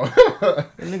 Oh.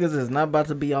 The niggas is not about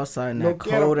to be outside in No that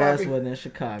quiero, cold ass papi. weather in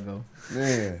Chicago.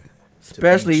 Man.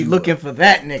 Especially looking for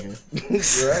that nigga.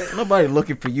 Right? Nobody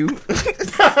looking for you.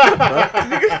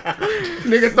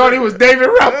 Nigga thought he was David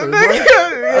Ruffin.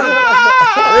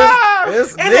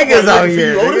 It's niggas out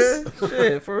here. you, Nigga.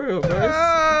 Shit, for real, bro.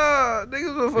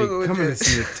 Niggas will fuck with Coming you. to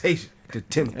see the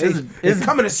temptation. It's- It's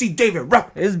coming to see David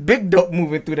Ruffin. It's big dope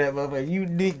moving through that motherfucker. You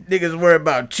niggas worry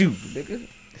about you, nigga.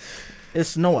 It's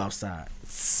snow outside.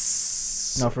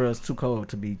 No, for real, it's too cold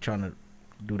to be trying to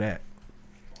do that.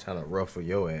 Trying to ruffle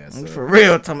your ass. For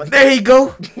real, talking about, there you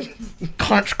go.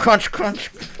 Crunch, crunch,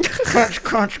 crunch. Crunch,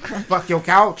 crunch, crunch. Fuck your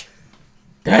couch.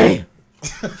 Damn.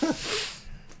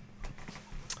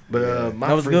 But my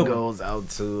That was a free good one. goes out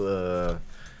to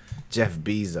Jeff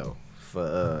Bezos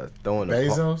for throwing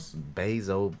Bezos?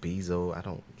 Bezos. I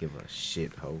don't give a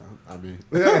shit, ho. I mean,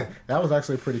 that was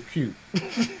actually pretty cute.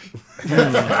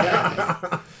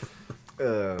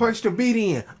 Punch the beat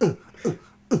in.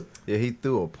 Yeah, he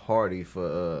threw a party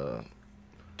for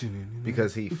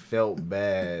because he felt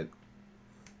bad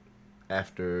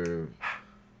after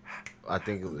I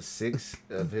think it was 6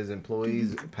 of his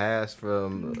employees passed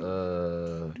from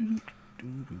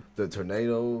the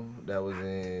tornado that was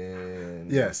in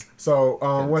Yes. So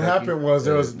what Kentucky. happened was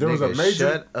there was a Nigga, major.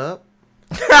 shut up.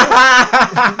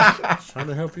 Trying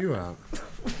to help you out.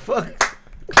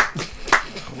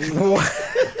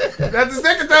 That's the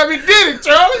second time he did it,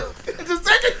 Charlie. It's the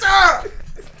second time.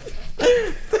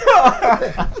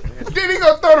 Then he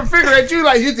gonna throw the finger at you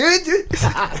like you did.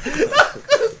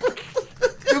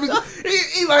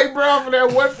 He like Brown for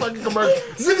that one fucking commercial.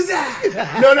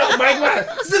 No, Mike White.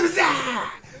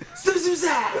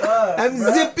 I'm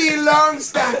Zippy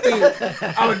Longstocking.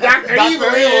 Oh, Dr. Evil.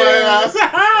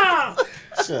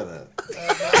 Shut up.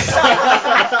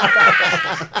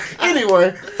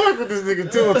 Anyway, fuck what this nigga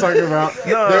Tua talking about.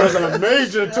 There was a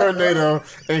major tornado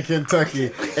in Kentucky,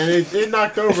 and it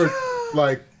knocked over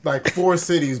like 4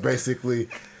 cities basically.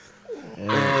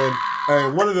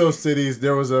 And one of those cities,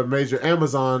 there was a major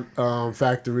Amazon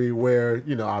factory where,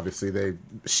 you know, obviously they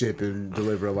ship and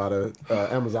deliver a lot of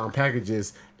Amazon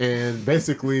packages, and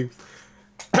basically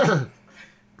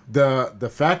the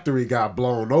factory got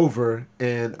blown over.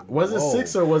 And was it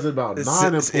 6 or was it about 9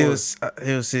 employees?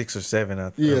 It was 6 or 7.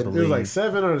 I Yeah, it believe. was like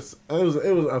 7 or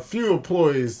it was a few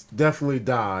employees definitely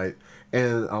died,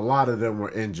 and a lot of them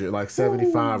were injured. Like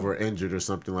 75 were injured or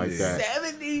something like that.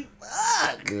 70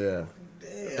 fuck. Yeah.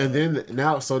 And then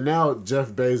now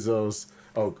Jeff Bezos.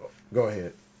 Oh, go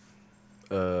ahead.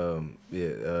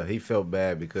 He felt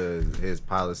bad because his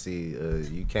policy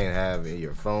you can't have in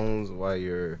your phones while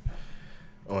you're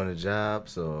on a job.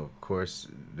 So of course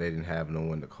they didn't have no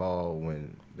one to call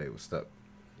when they were stuck.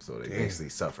 So they basically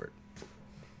suffered.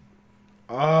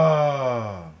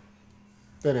 Oh.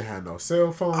 They didn't have no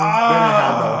cell phones. They didn't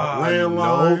have no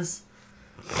landlines.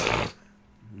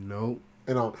 Nope.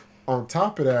 And on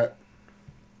top of that,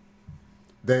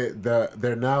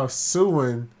 they're now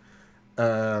suing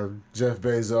Jeff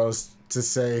Bezos to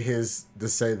say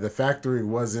the factory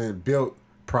wasn't built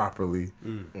properly.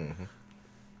 Mm-hmm.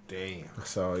 Damn.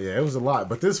 So yeah, it was a lot.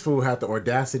 But this fool had the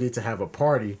audacity to have a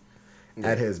party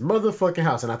at his motherfucking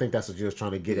house, and I think that's what you was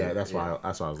trying to get at. That's why I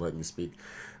was letting you speak.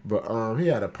 But he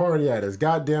had a party at his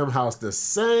goddamn house the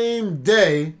same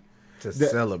day to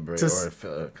celebrate, or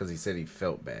because he said he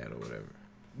felt bad or whatever.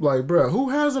 Like, bro, who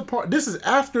has a party? This is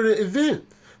after the event.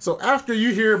 So after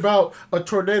you hear about a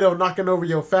tornado knocking over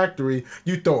your factory,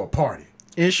 you throw a party.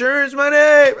 Insurance money.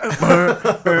 Wow.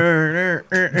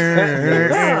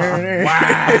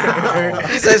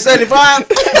 He said 75.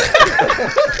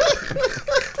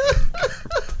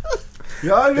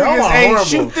 Y'all niggas ain't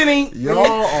shooting. Y'all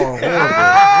are horrible.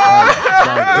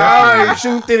 Y'all ain't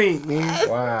shooting, man.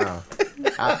 Wow.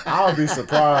 I'll be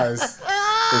surprised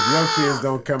if your kids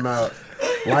don't come out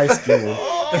light skinned.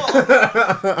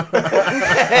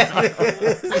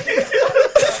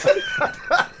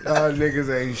 Y'all niggas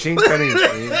ain't shooting,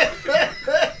 man.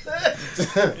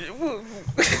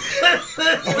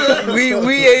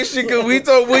 we ain't shit because we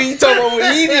talking about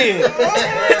what he did.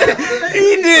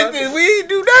 He did this. We ain't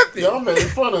do nothing. Y'all making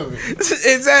fun of it.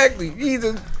 Exactly. He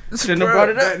just shouldn't have brought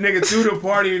it up. That nigga threw the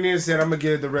party and then said, I'm going to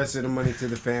give the rest of the money to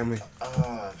the family.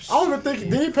 I don't even think,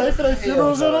 did he pay for their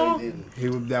funerals at all?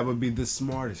 That would be the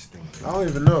smartest thing. I don't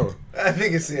even know. I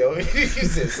think it's you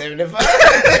said 75.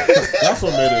 That's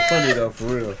what made it funny though, for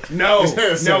real. No,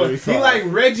 he like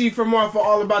Reggie from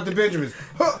All About the Benjamins.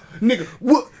 Huh, nigga,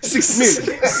 what? 6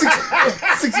 million.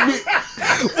 6 million.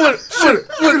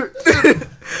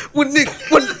 What nigga?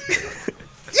 What?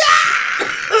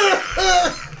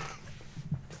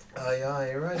 Oh, y'all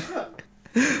ain't right.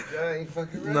 Y'all ain't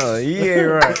fucking right. No, he ain't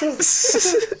right.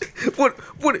 What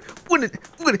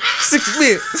 6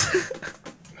 million?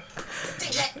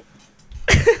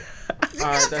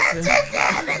 Alright, that's it.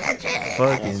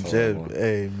 Fucking Jeff.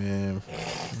 Hey, man.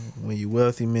 When you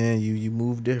wealthy, man, you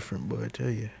move different, boy, I tell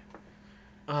you.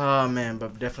 Oh man,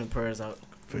 but definitely prayers out.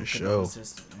 For sure.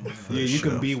 Yeah, you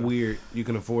can be weird. You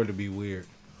can afford to be weird.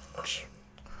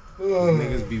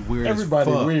 Niggas be weird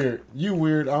Everybody as fuck. weird. You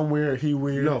weird, I'm weird, he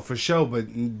weird. No, for sure, but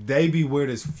they be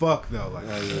weird as fuck, though. Like,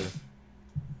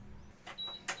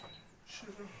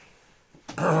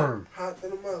 Hot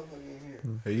than a motherfucker in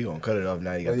here. You gonna cut it off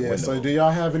now? You got the window. So do y'all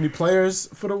have any players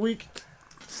for the week?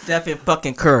 Stephen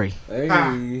fucking Curry.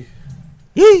 Hey.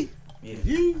 Yee.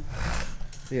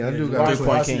 Yeah, I do Why got is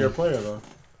Boston your player though?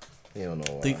 You don't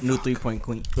know why. New 3-point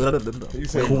queen. You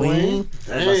said Queen?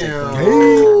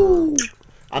 Damn.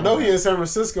 I know he in San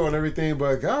Francisco and everything,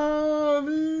 but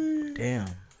golly. Damn.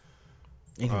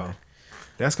 Anyway.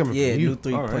 that's coming Yeah, from you. new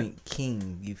 3-point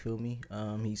king. You feel me?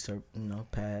 He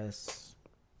passed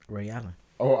Ray Allen.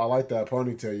 Oh, I like that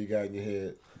ponytail you got in your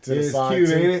head. To the It's side, cute,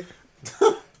 too. ain't it?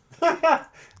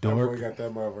 Dork. Got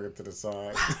that motherfucker to the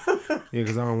side. Yeah,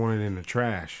 because I don't want it in the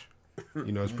trash.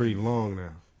 You know, it's pretty long now.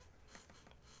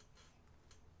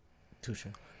 Touche.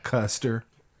 Custer.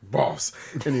 Boss.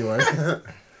 Anyway.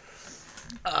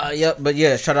 Yep, but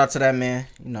yeah, shout out to that man.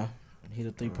 You know, he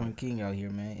the 3-point king out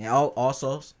here, man. And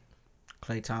also,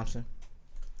 Klay Thompson.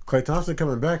 Klay Thompson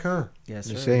coming back, huh? Yes,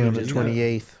 They sir. say on the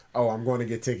 28th. Oh, I'm going to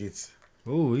get tickets.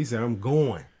 Ooh, he said, I'm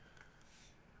going.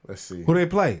 Let's see. Who they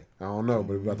play? I don't know,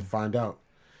 but we're about to find out.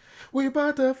 We're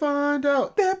about to find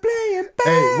out. They're playing back.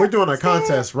 Hey, we're doing a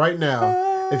contest right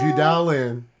now. If you dial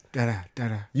in, Da-da.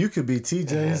 you could be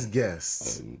TJ's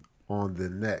guest on the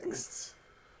next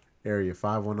Area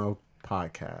 510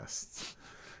 podcast.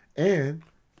 And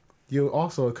you'll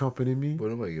also accompany me. But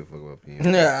nobody give a fuck about you.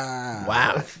 Nah.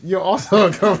 Wow. You'll also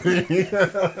accompany me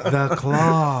The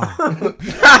Claw.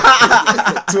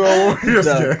 to a Warriors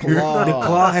game. The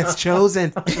Claw has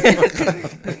chosen.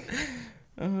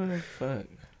 Oh, fuck.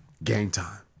 Game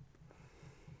time.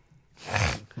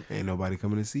 Ain't nobody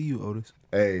coming to see you, Otis.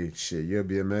 Hey, shit, you'll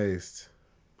be amazed.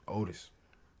 Otis.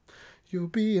 You'll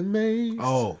be amazed.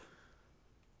 Oh.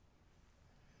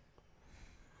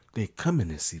 They coming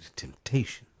to see the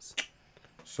Temptations.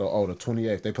 So, the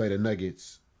 28th, they play the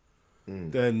Nuggets.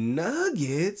 The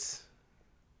Nuggets?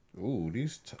 Ooh,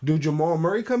 these Do Jamal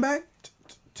Murray come back?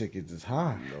 tickets is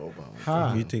high. No,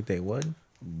 High. You think they what?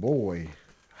 Boy,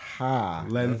 high.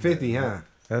 1150, huh?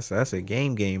 That's a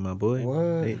game, my boy.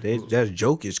 What? That's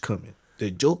Joker's coming.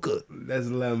 The Joker. That's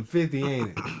 1150,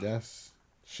 ain't it? That's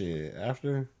shit.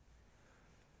 After.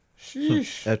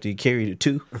 Sheesh. After you carry the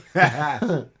 2.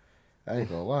 I ain't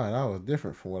gonna lie, that was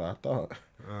different from what I thought.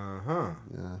 Uh-huh.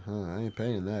 I ain't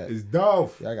paying that. It's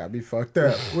Dolph. Y'all got me fucked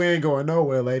up. We ain't going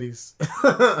nowhere, ladies.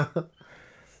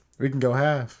 We can go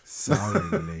half.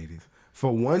 Sorry, ladies.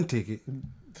 For one ticket.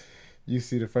 You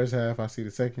see the first half, I see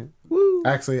the second. Woo.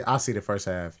 Actually, I see the first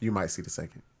half. You might see the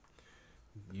second.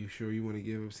 You sure you want to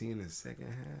give up seeing the second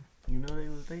half? You know they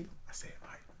was they. I said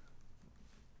might.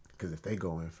 Because if they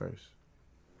go in first.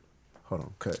 Hold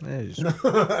on, cut. Yeah, just-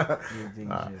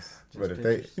 But if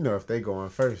they, if they go in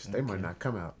first, they might not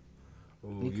come out.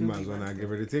 Ooh, you might as well not give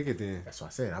her the ticket then. That's why I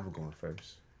said I'm going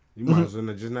first. You might as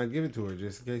well just not give it to her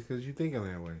just in case because you thinking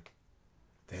that way.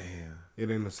 Damn.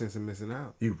 It ain't no sense in missing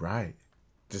out. You right.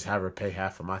 Just have her pay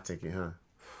half of my ticket, huh?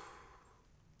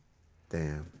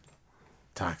 Damn.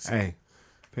 Toxic. Hey,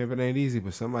 pimping ain't easy,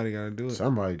 but somebody got to do it.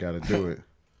 Somebody got to do it.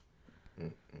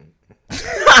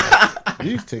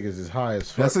 These tickets is high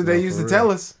as fuck. That's what they used to tell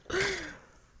us.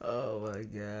 Oh my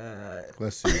god.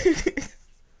 Let's see.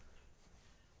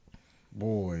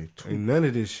 Boy. Ain't none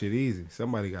of this shit easy.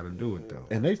 Somebody got to do it, though.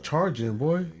 And they charging,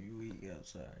 boy. We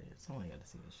outside. Somebody got to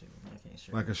see this shit. I can't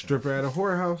show Like a stripper at a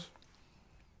whorehouse.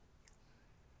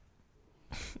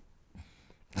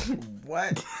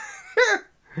 What?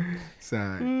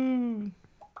 Side. My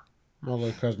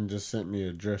little cousin just sent me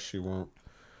a dress she want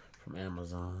from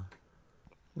Amazon.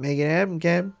 Make it happen,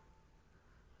 Cap.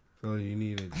 Tell her you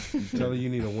need a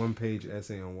 1-page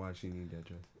essay on why she need that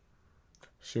dress.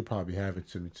 She'll probably have it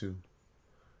to me too.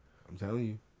 I'm telling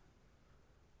you.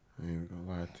 I ain't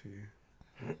gonna lie to you.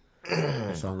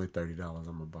 It's only $30. I'm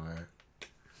gonna buy it.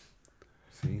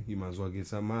 See, you might as well get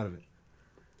something out of it.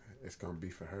 It's gonna be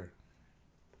for her.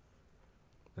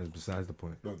 That's besides the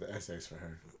point. No, the essay's for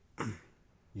her.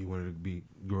 You want her to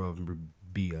grow up and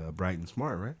be bright and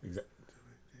smart, right? Exactly.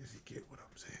 Does he get what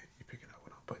I'm saying? You picking up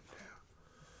what I'm putting down.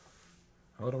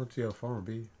 Hold on to your phone,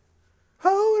 B.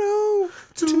 Hold on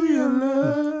To your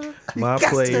love. My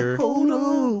player Hold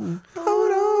on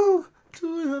to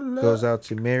your love. goes out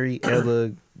to Mary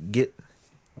Ella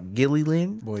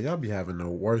Gilliland. Boy, y'all be having the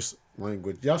worst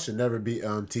language. Y'all should never be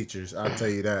teachers. I'll tell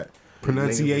you that.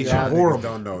 Pronunciation Y'all niggas horrible.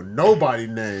 don't know nobody's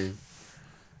name.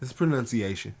 It's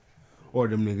pronunciation. Or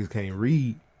them niggas can't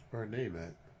read. Where her name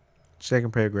at?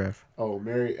 Second paragraph. Oh,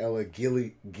 Mary Ella Look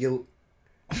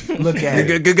at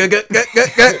it.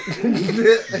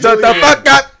 Shut the fuck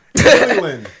up.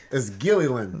 Gilliland. It's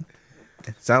Gilliland.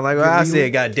 Sound like what I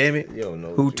said, God damn it. You don't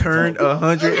know Who what you turned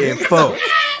 104.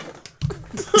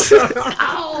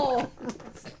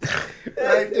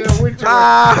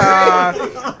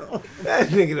 That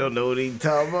nigga don't know what he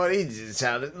talking about. He just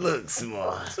trying to look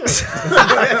smart.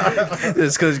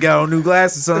 Just because you got on new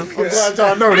glasses, son. I'm glad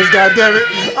y'all know this,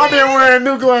 goddammit. I've been wearing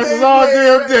new glasses all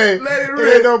damn day.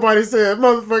 Ain't nobody said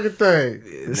motherfucking thing.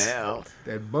 Now,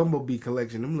 That Bumblebee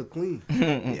collection, them look clean.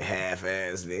 you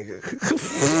half-ass nigga.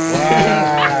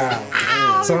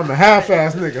 Wow. So I'm a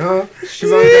half-ass nigga, huh?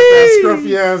 Because I got that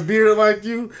scruffy ass beard like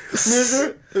you,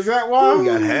 nigga. Is that why? You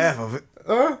got half of it.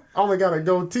 Huh? I only got a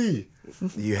goatee.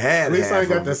 You had At least half I ain't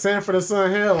got of the it. Sanford and Son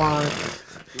hairline.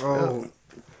 Oh,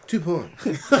 2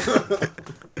 points.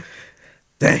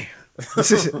 Damn.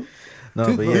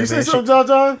 No, but yeah, you say man. something,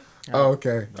 John? Oh,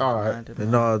 okay. All right.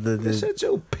 No, the Shut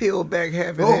your peel back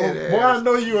half Oh, head boy, I ass.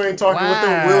 know you ain't talking with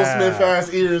them Will Smith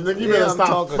ass ears, nigga. You Yeah, better I'm stop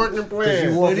talking. fucking You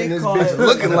playing. walk in this bitch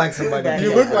looking like somebody.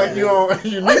 You look like you on.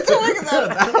 You need to.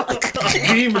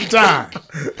 Demon time.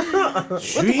 What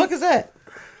the fuck is that?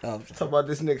 Talk about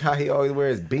this nigga how he always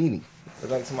wears beanie.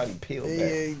 Look like somebody peeled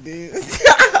back. he did.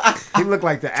 He look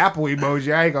like the Apple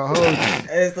emoji. I ain't gonna hold you.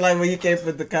 It's like when you can't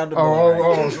put the condom on.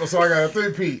 Oh, so I got a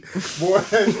 3-peat. Boy.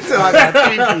 So I got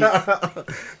 3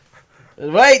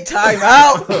 feet. Wait, time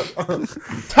out.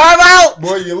 Time out.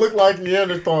 Boy, you look like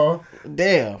Neanderthal.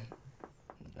 Damn.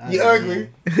 You ugly.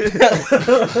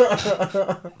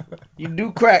 You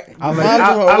do crack.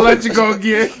 I'll let you go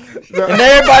again. And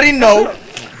everybody know.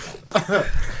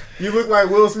 You look like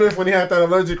Will Smith when he had that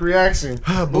allergic reaction.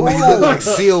 Boy, you look like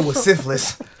Seal with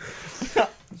syphilis.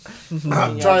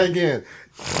 Try again.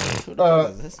 This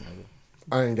nigga.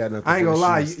 I ain't got nothing. I ain't for gonna the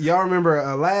lie. shoes. Y'all remember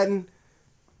Aladdin?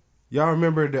 Y'all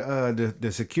remember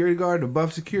the security guard, the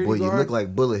buff security Boy, guard? you look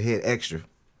like Bullet Head Extra.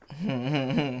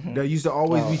 That used to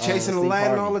always be chasing Steve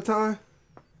Aladdin Harvey. all the time.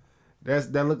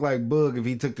 That looked like Bug if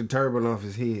he took the turban off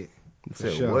his head.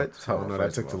 Said sure. what? Oh, no,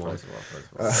 that took too long.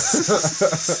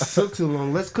 Took too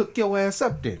long. Let's cook your ass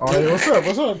up then. All right, what's up?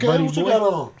 What's up, kid? Buddy What you boy. got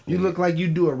on? You look like you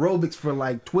do aerobics for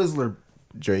like Twizzler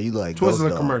Dre, you like Ghost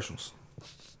Dog. commercials.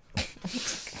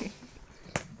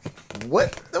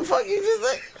 What the fuck you just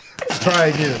say? Try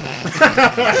again.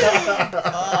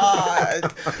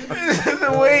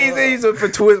 the way he's up for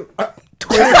Twitter.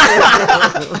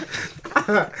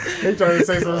 He trying to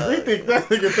say something. He think that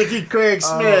nigga think he Craig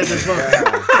Smith or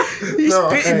something. He's No,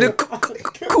 spitting hey. the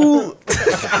cool.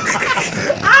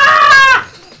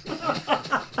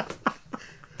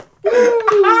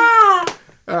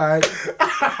 All right.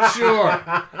 Sure.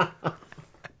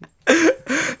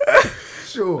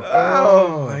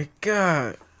 Oh my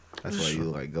god. That's why you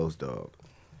look like Ghost Dog.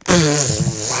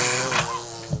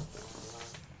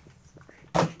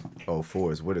 Oh,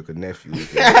 Forrest Whitaker nephew.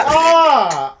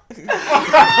 Ah!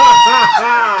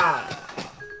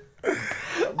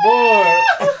 Boy.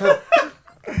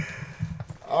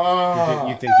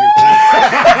 You think you're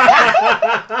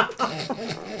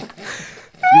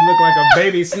You look like a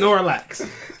baby Snorlax.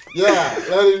 Yeah,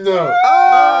 let him know.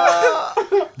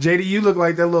 JD, you look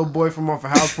like that little boy from off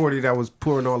of House Party that was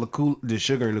pouring all the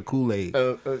sugar in the Kool-Aid.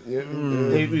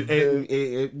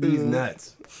 These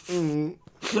nuts.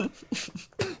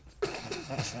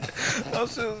 I'm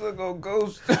still gonna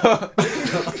Ghost Dog.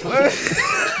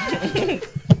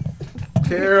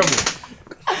 Terrible.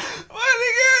 What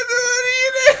nigga doing?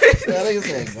 That nigga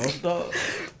said Ghost Dog.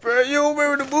 Bro, you don't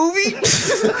remember the movie?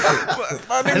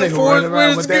 my nigga Nigga Forrest running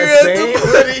around Whitaker with had that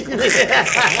the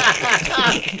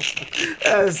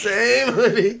That same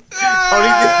hoodie.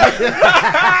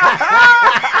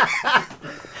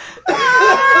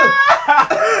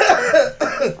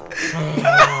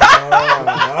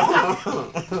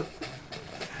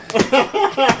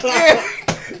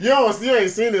 You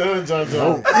ain't seen it, huh, John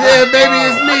John? Yeah, baby,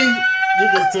 it's me. You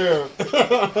can tell.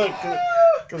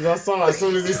 Because I saw it as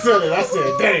soon as he said it. I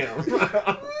said, damn.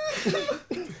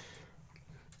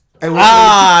 Hey,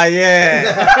 Yeah.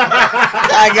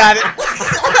 I got it.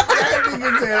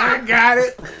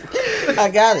 I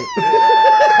got it.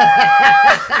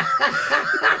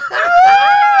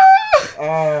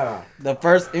 The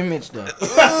first image, though.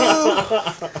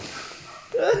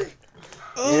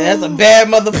 Yeah, that's a bad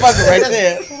motherfucker right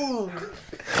there. Oh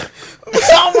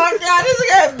my god, this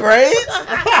guy braids.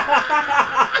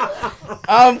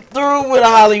 I'm through with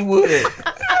Hollywood.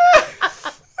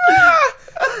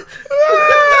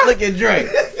 Look at Drake.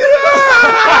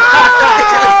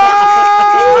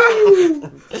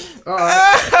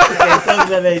 Alright. Something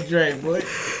that ain't Drake, boy.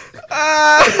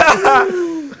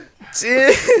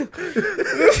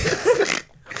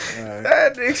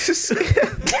 That nigga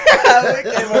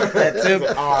Tim.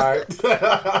 Alright.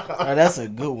 Oh, that's a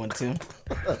good one, Tim.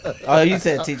 Oh, you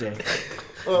said TJ.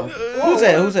 Who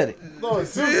said it? No,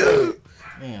 it's Tim.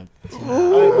 Damn. I ain't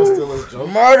gonna steal his joke.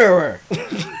 Murderer.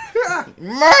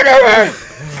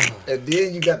 And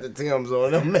then you got the Timbs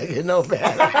on. Don't make it no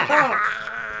better. Gotta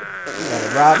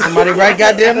rob somebody right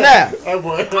goddamn now. Hey,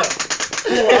 boy.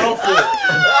 Full outfit.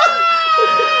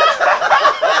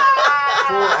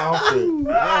 Full outfit.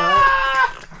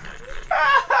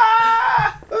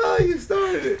 Oh, you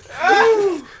started it.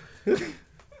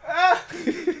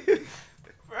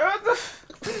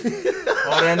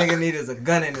 All that nigga need is a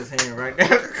gun in his hand right now.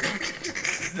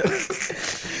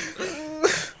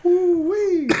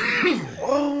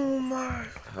 Oh my.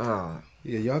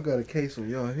 Yeah, y'all got a case on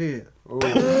y'all head.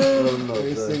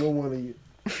 Every single one of you.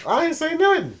 I ain't say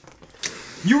nothing.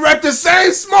 You rep the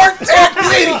same smart tech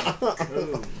lady.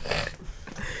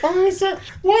 I ain't say.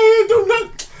 Why you ain't do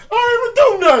nothing? I ain't even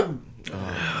do nothing.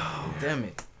 Damn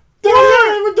it. I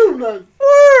ain't even do nothing.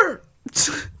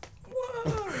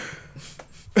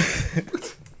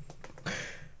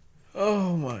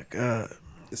 Oh my god.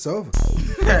 It's over.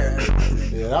 Yeah,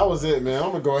 that was it, man.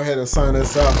 I'm going to go ahead and sign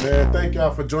this out, man. Thank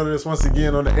y'all for joining us once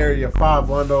again on the Area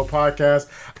 510 podcast.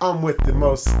 I'm with the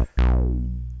most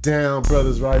down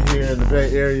brothers right here in the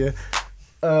Bay Area.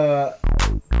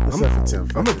 Except for Tim.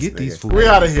 I'm going to get these fools. We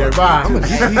out of here. Bye.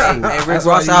 Hey, Rick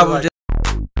Ross album